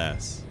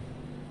less.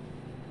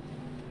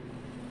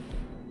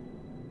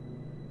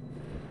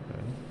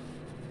 Okay.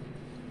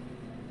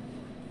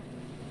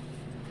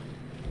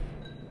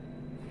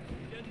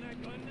 Getting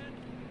that gun then?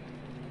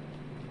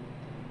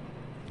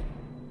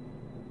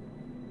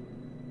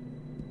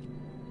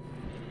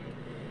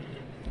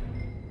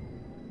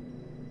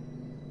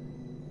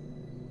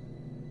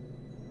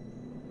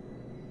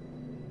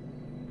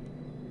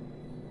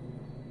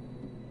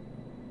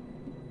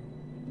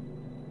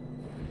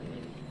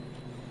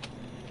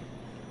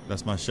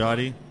 That's my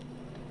shotty.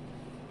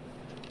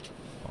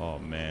 Oh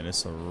man,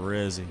 it's a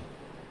rizzy.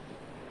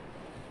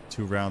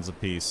 2 rounds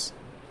apiece.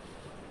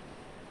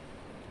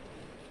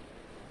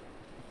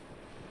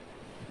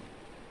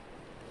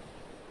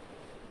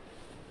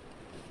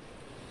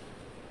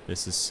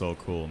 This is so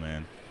cool,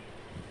 man.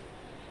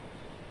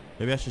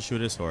 Maybe I should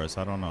shoot his horse.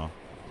 I don't know.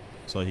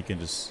 So he can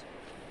just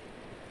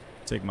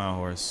take my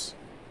horse.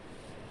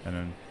 And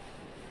then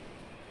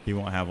he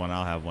won't have one.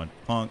 I'll have one.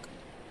 Punk.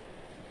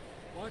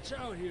 Watch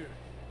out here.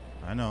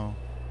 I know.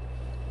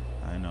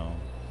 I know.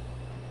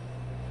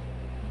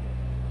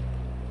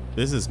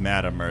 This is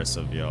mad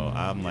immersive, yo.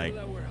 I'm like,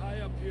 That we're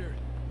high up here.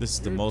 this is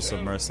the most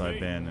immersed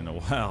I've been in a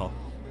while.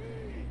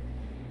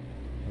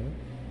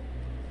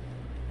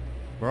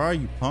 Where are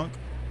you, punk?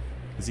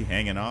 Is he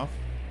hanging off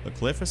a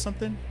cliff or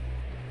something?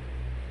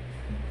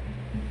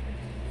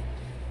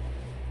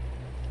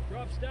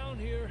 Drops down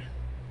here.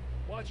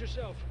 Watch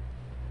yourself.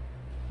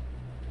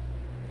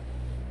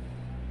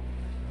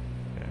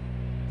 Okay.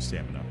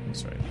 Stamina.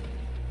 That's right.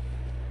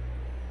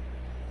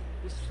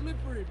 It's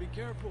slippery. Be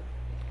careful.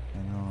 I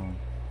know.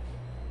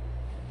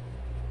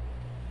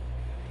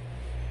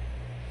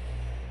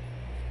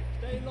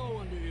 Stay low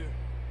under here.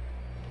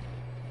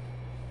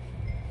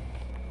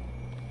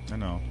 I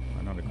know.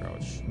 I know to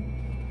crouch.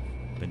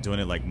 Been doing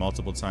it like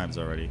multiple times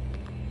already.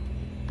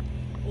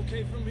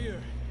 Okay, from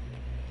here.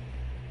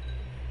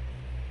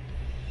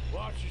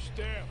 Watch your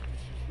step.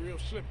 This is real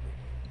slippery.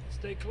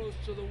 Stay close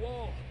to the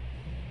wall.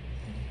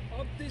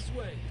 Up this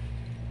way.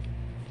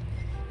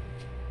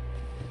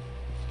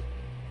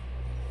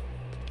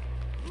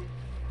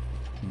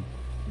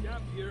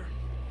 Gap here.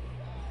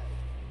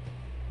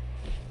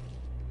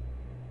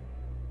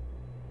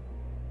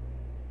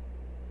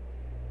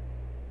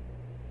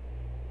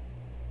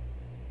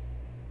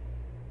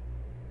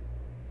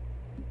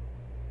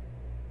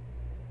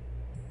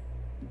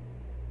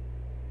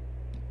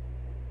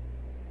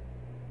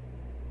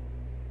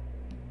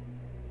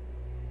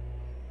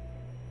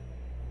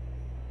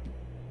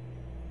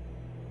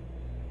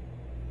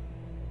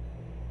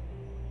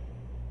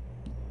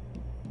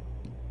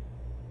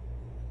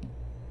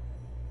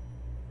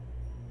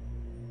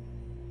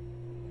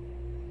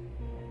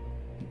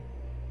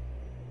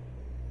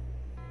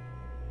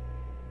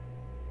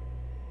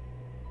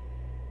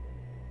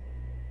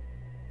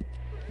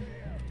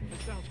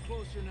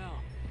 closer now.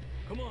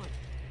 Come on.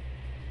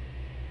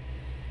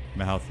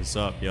 My health is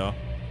up, y'all.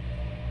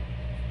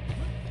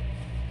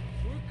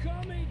 We're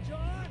coming,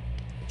 John.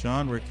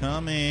 John, we're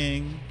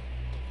coming.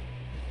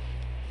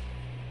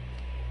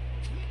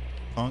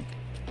 Punk.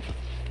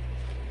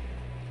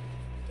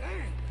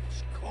 Dang,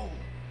 it's cold.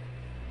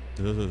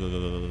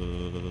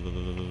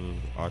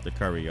 Arthur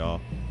Curry,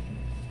 y'all.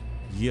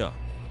 Yeah.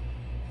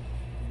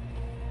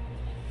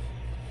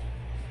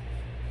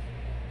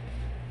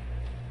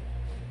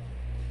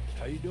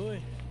 How you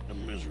doing?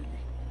 I'm miserable.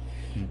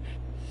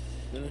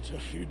 Been a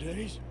tough few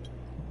days.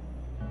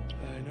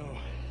 I know.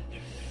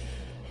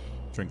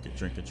 Drink it,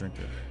 drink it, drink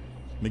it.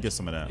 Let me get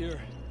some of that.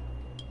 Here.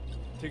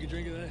 Take a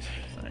drink of that.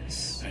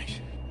 Nice. Thanks.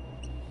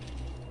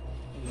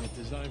 I'm not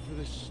designed for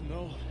this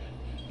snow.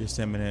 Your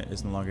stamina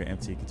is no longer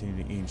empty.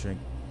 Continue to eat and drink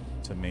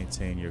to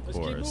maintain your Let's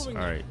keep course. moving,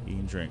 Alright, eat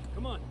and drink.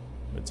 Come on.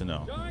 Good to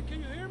know. John,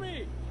 can you hear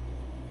me?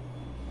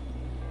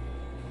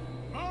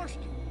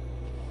 Marston!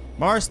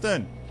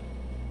 Marston!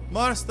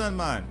 Marston,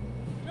 man!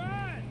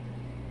 John!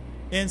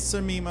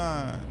 Answer me,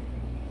 man!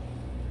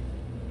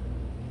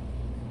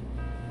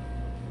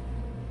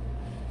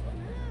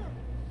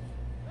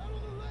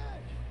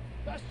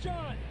 That's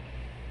John.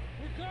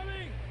 We're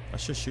coming. I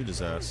should shoot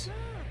his ass.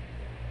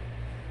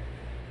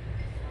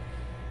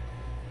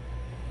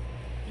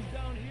 He's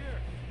down here.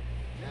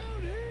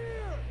 Down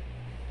here!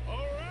 All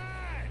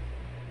right!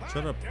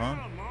 Shut up, punk.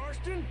 Down,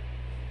 Marston!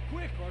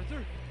 Quick,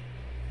 Arthur.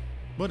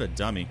 What a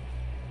dummy.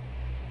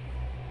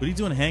 What are you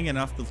doing hanging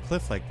off the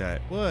cliff like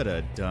that? What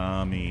a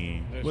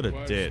dummy. That's What a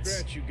quite ditz.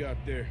 scratch you got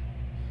there.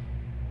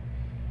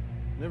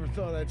 Never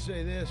thought I'd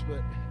say this, but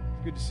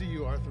it's good to see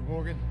you, Arthur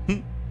Morgan.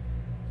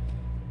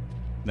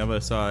 Never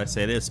saw I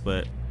say this,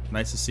 but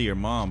nice to see your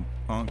mom,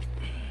 punk.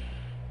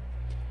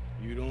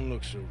 You don't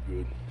look so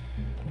good.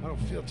 I don't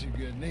feel too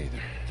good neither.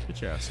 Get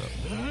your ass up.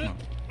 Come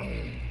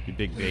on. You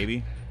big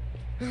baby.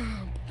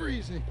 I'm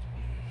freezing.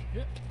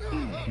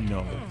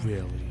 No,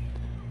 really.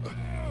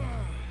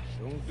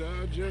 Don't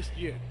die just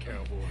yet,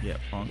 cowboy. Yeah,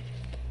 punk.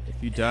 If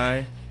you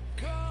die,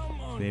 Come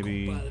on,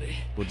 maybe compadre.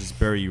 we'll just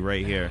bury you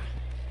right here.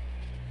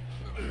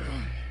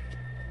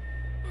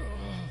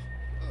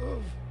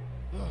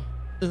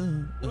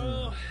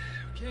 Well,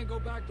 we can't go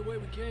back the way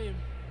we came.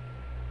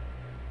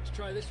 Let's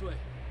try this way.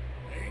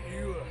 Ain't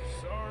you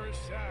a sorry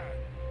sight?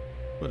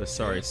 What a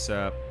sorry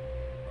sap.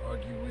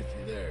 Argue with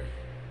you there.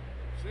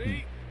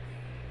 See?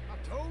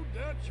 I told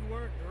Dutch you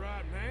weren't the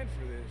right man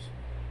for this.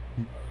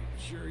 I'm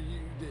sure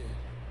you did.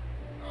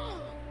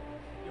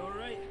 You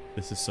alright?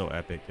 This is so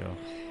epic, yo.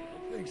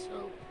 I think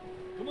so.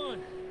 Come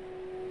on.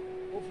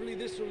 Hopefully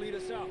this will lead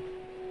us out.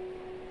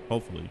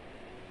 Hopefully.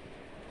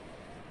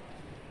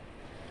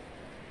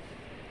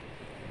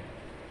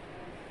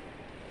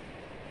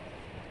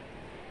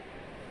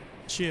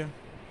 Cheer.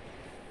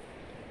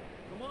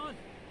 Come on.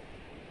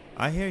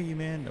 I hear you,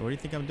 man. What do you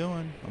think I'm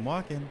doing? I'm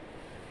walking.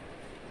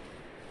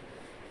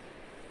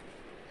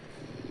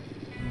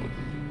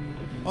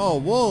 Oh,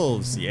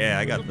 wolves. Yeah,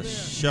 I got the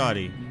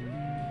shoddy.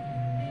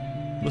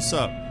 What's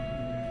up?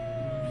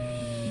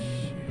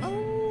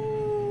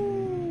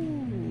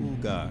 Oh,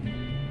 God.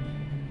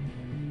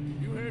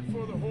 You head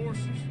for the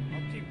horses.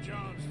 I'll keep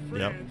John's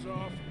friends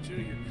off until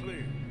you're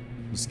clear.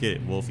 Let's get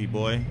it, Wolfie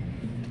boy.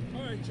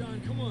 All right, John,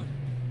 come on.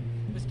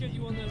 Let's get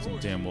you on that Some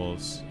horse. damn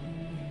wolves.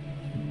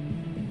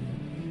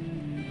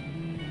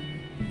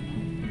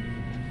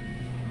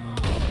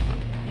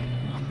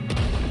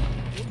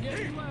 We'll get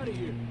you out of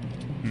here.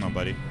 Come on,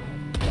 buddy.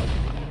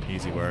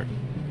 Easy work.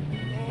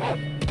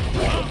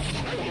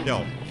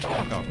 Yo,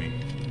 fuck off me.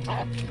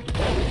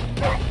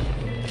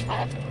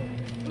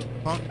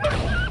 Punk.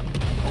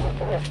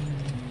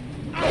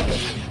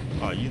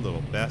 Oh, you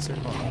little bastard.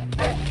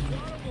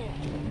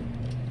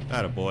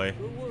 Attaboy.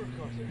 Good work,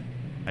 Arthur.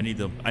 I need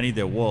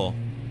their wool.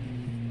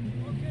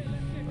 Okay,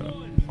 let's get What a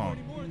going before punk.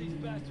 any more of these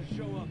bastards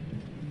show up.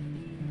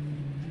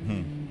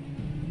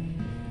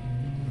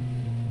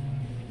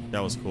 That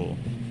was cool.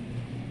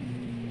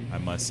 I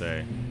must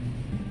say.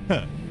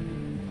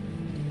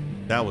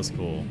 That was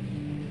cool.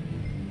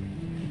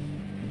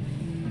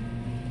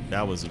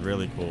 That was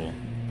really cool.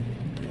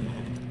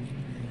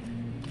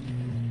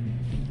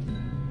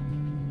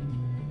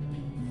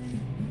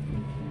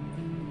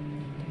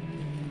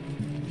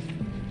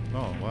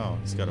 Oh wow,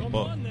 he's got a Come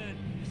book. on, then.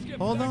 Let's get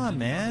Hold back to on, the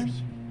man.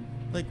 others.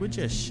 Like we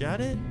just shot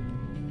it.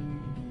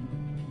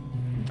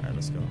 All right,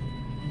 let's go.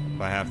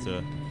 If I have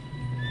to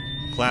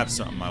clap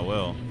something, I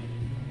will.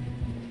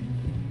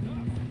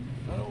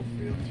 I don't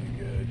feel too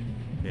good.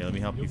 Yeah, let me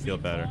help you feel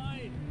better.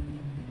 Fine.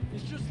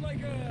 It's just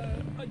like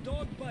a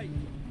dog bite.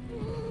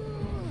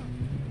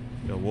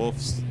 The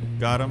wolves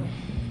got him.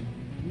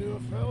 Knew a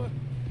fella.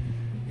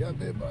 Got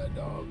bit by a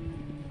dog.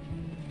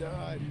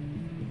 Died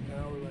an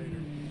hour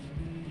later.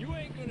 You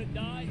ain't gonna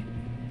die.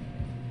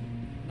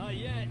 Not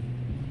yet.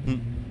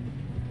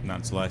 Not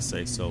until I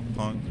say so,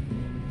 punk.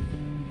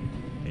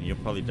 And you'll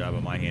probably die by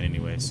my hand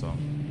anyway, so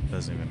it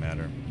doesn't even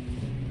matter.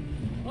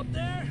 Up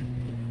there.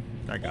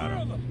 I got More of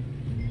him. them.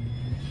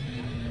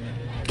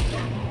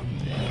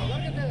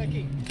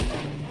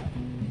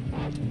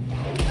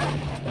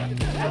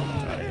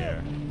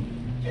 Here.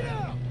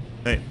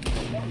 Hey.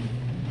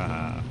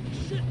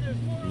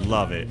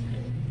 Love it.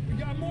 We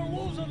got more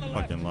wolves on the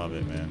left. Fucking love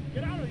it, man.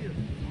 Get out of here.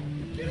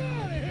 Get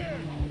out of here.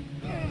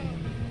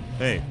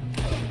 Hey.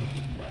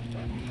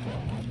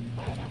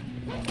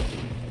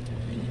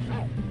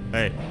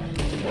 Hey.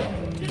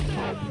 Get the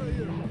hell out of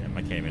here. Damn,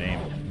 I can't even aim.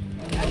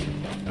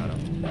 Got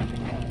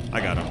him.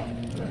 I got him.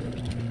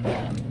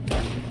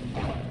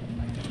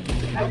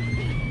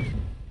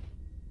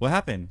 What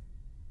happened?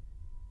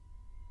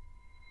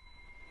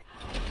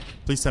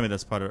 Please tell me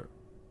that's part of it.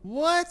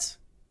 What?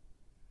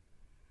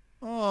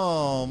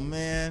 Oh,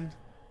 man.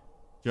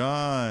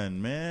 John,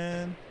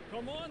 man.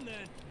 Come on, then.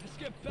 Let's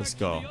get back Let's to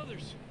go. the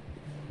others.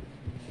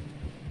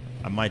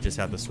 I might just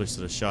have to switch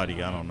to the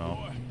shotty. I don't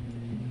know.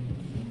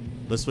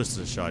 Let's switch to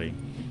the shotty.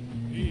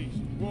 Easy.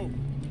 Whoa.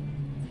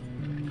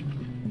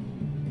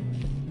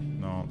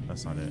 No,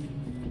 that's not it.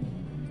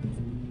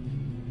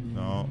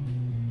 No.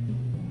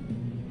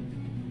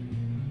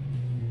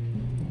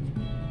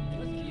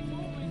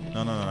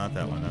 No, not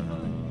that one. No.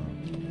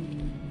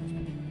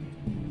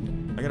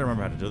 I gotta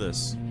remember how to do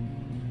this.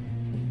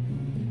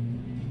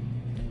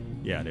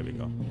 Yeah, there we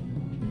go.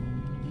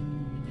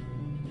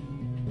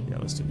 Yeah,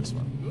 let's do this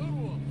one. Good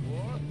one,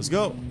 boy. Let's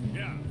go.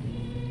 Yeah.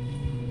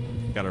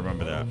 Gotta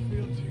remember that.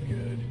 Feel too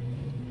good.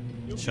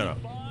 You'll Shut be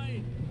up.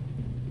 Fine.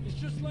 It's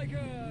just like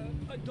a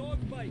dog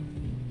bite.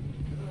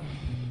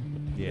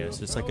 Yeah, it's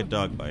just like a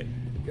dog bite.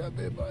 Got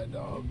bit by a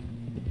dog.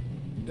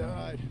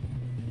 Died.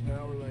 An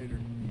hour later.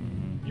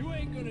 You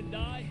ain't gonna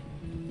die.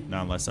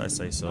 Not unless I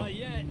say so. Not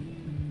yet.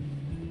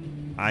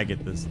 I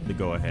get this the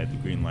go ahead, the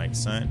green light,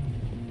 son.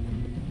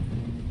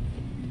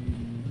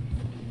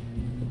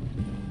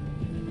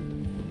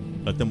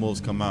 Let them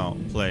wolves come out.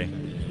 Play.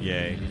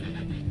 Yay.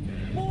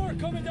 More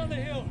coming down the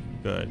hill.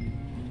 Good.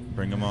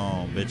 Bring them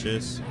on,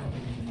 bitches.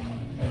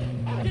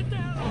 Get the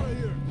hell out of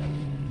here.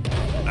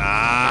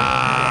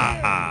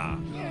 Ah!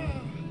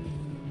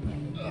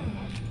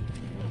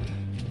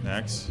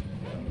 Next.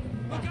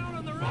 Look out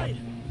on the right.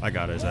 I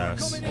got his More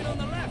ass. coming in on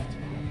the left.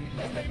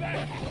 Stay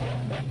back.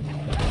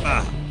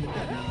 Ah! Get the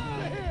hell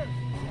out of here.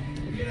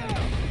 Get out.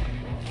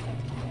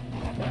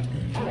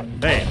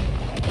 Hey!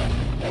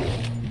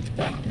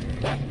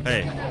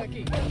 Hey.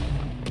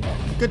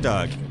 Good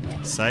dog.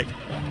 Psych.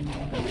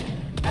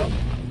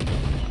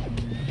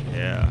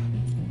 Yeah.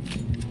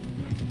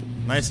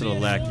 Nice little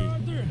lackey.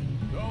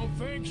 Don't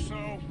think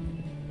so.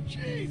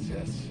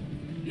 Jesus.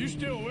 You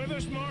still with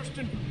us,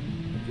 Marston?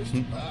 Just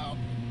about.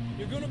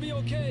 You're gonna be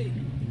okay.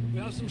 We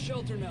have some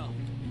shelter now.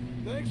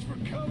 Thanks for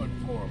coming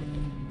for me.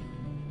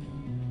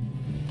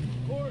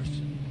 Of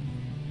course.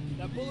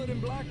 That bullet in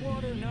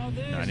Blackwater, now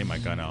this. I need my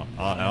gun out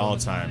at all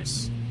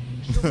times.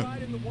 Should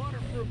ride in the water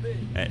for a bit.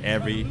 At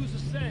every Lose a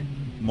scent.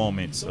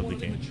 moment Don't of the want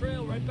to leave game. a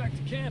trail right back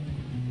to camp.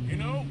 You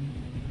know,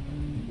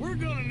 we're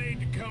gonna need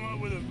to come up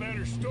with a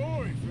better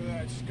story for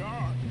that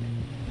scar.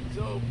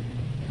 So,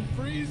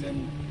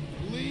 freezing,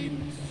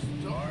 bleeding,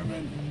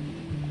 starving,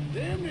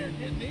 damn near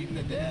getting eaten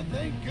to death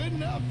ain't good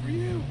enough for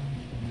you.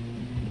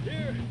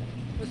 Here,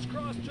 let's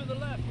cross to the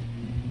left.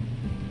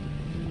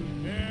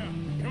 Yeah,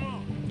 come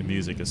on. The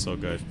music is so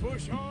good.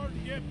 Push hard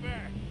and get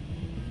back.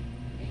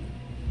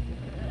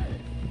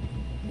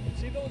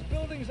 See those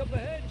buildings up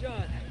ahead,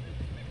 John?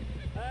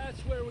 That's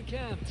where we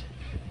camped.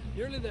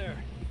 Nearly there.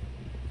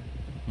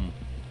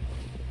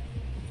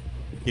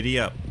 Giddy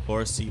up,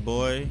 horsey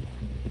boy.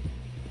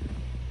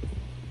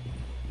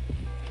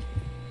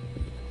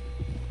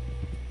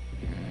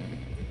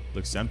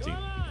 Looks empty.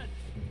 Come on!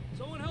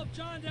 Someone help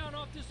John down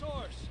off this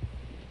horse.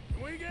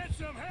 Can we get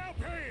some help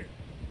here?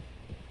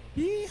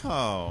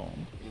 Yeehaw.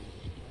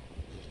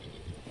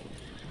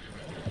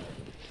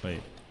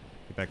 Wait,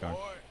 get back on. Boy,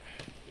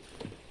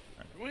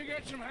 can we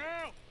get some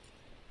help?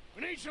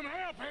 We need some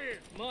help here.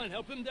 Come on,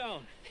 help him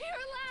down.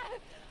 You're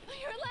alive!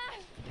 You're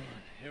alive!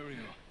 Here we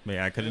go. Wait,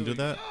 I couldn't do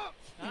that?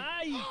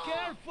 Ay,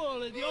 careful,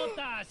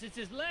 idiotas. It's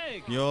his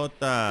leg. Come on,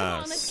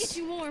 let's get Yotas.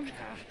 you warm.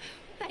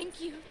 Thank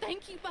you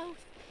both.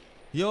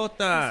 This is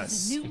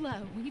Yotas. a new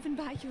low, even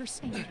by your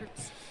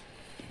standards.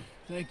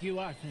 Thank you,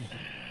 Arthur.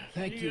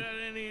 Thank You you. got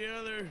any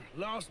other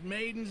lost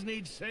maidens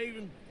need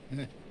saving?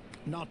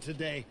 Not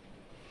today.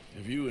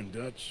 Have you and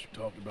Dutch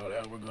talked about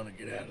how we're gonna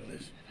get out of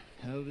this?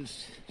 I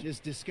was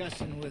just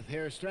discussing with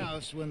Herr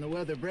Strauss when the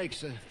weather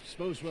breaks. I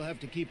suppose we'll have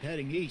to keep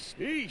heading east.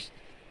 East?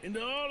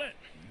 Into all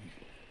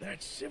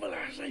that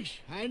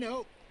civilization? I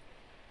know.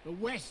 The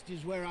west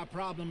is where our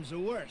problems are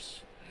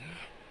worse.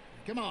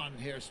 Come on,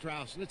 Herr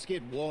Strauss. Let's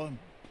get warm.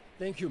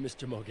 Thank you,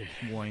 Mr. Morgan.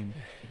 Wine.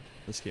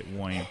 Let's get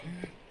wine.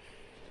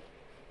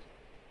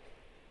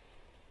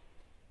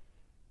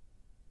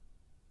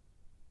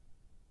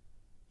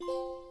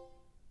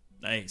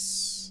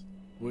 Nice.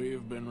 We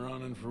have been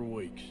running for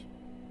weeks.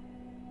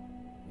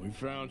 We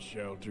found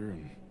shelter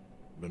and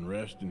been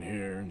resting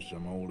here in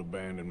some old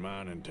abandoned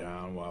mining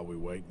town while we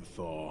wait the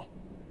thaw.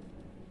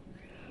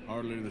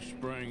 Hardly the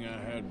spring I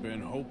had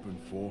been hoping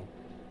for.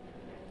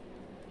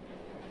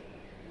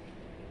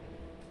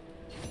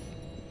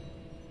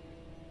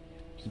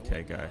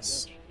 Okay,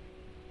 guys.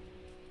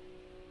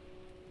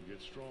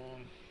 get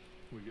strong,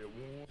 we get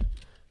warm,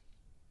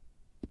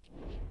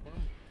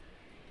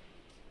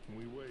 and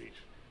we wait.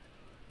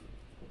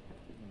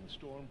 When the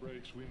storm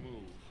breaks, we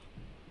move.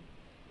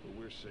 But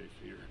we're safe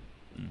here.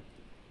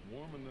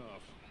 Warm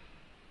enough,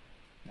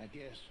 I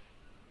guess.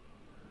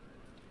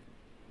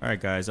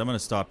 Alright guys, I'm going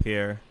to stop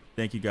here.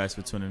 Thank you guys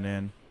for tuning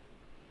in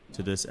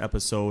to this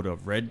episode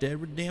of Red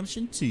Dead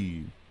Redemption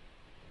 2.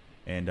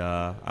 And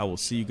I will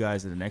see you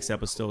guys in the next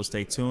episode.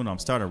 Stay tuned. I'm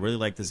starting to really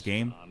like this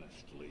game.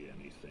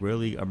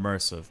 Really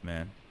immersive,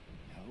 man.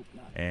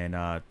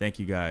 And thank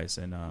you guys.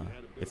 And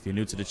if you're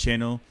new to the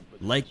channel,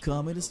 like,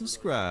 comment, and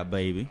subscribe,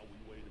 baby.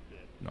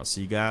 And I'll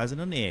see you guys in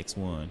the next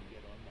one.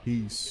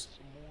 Peace.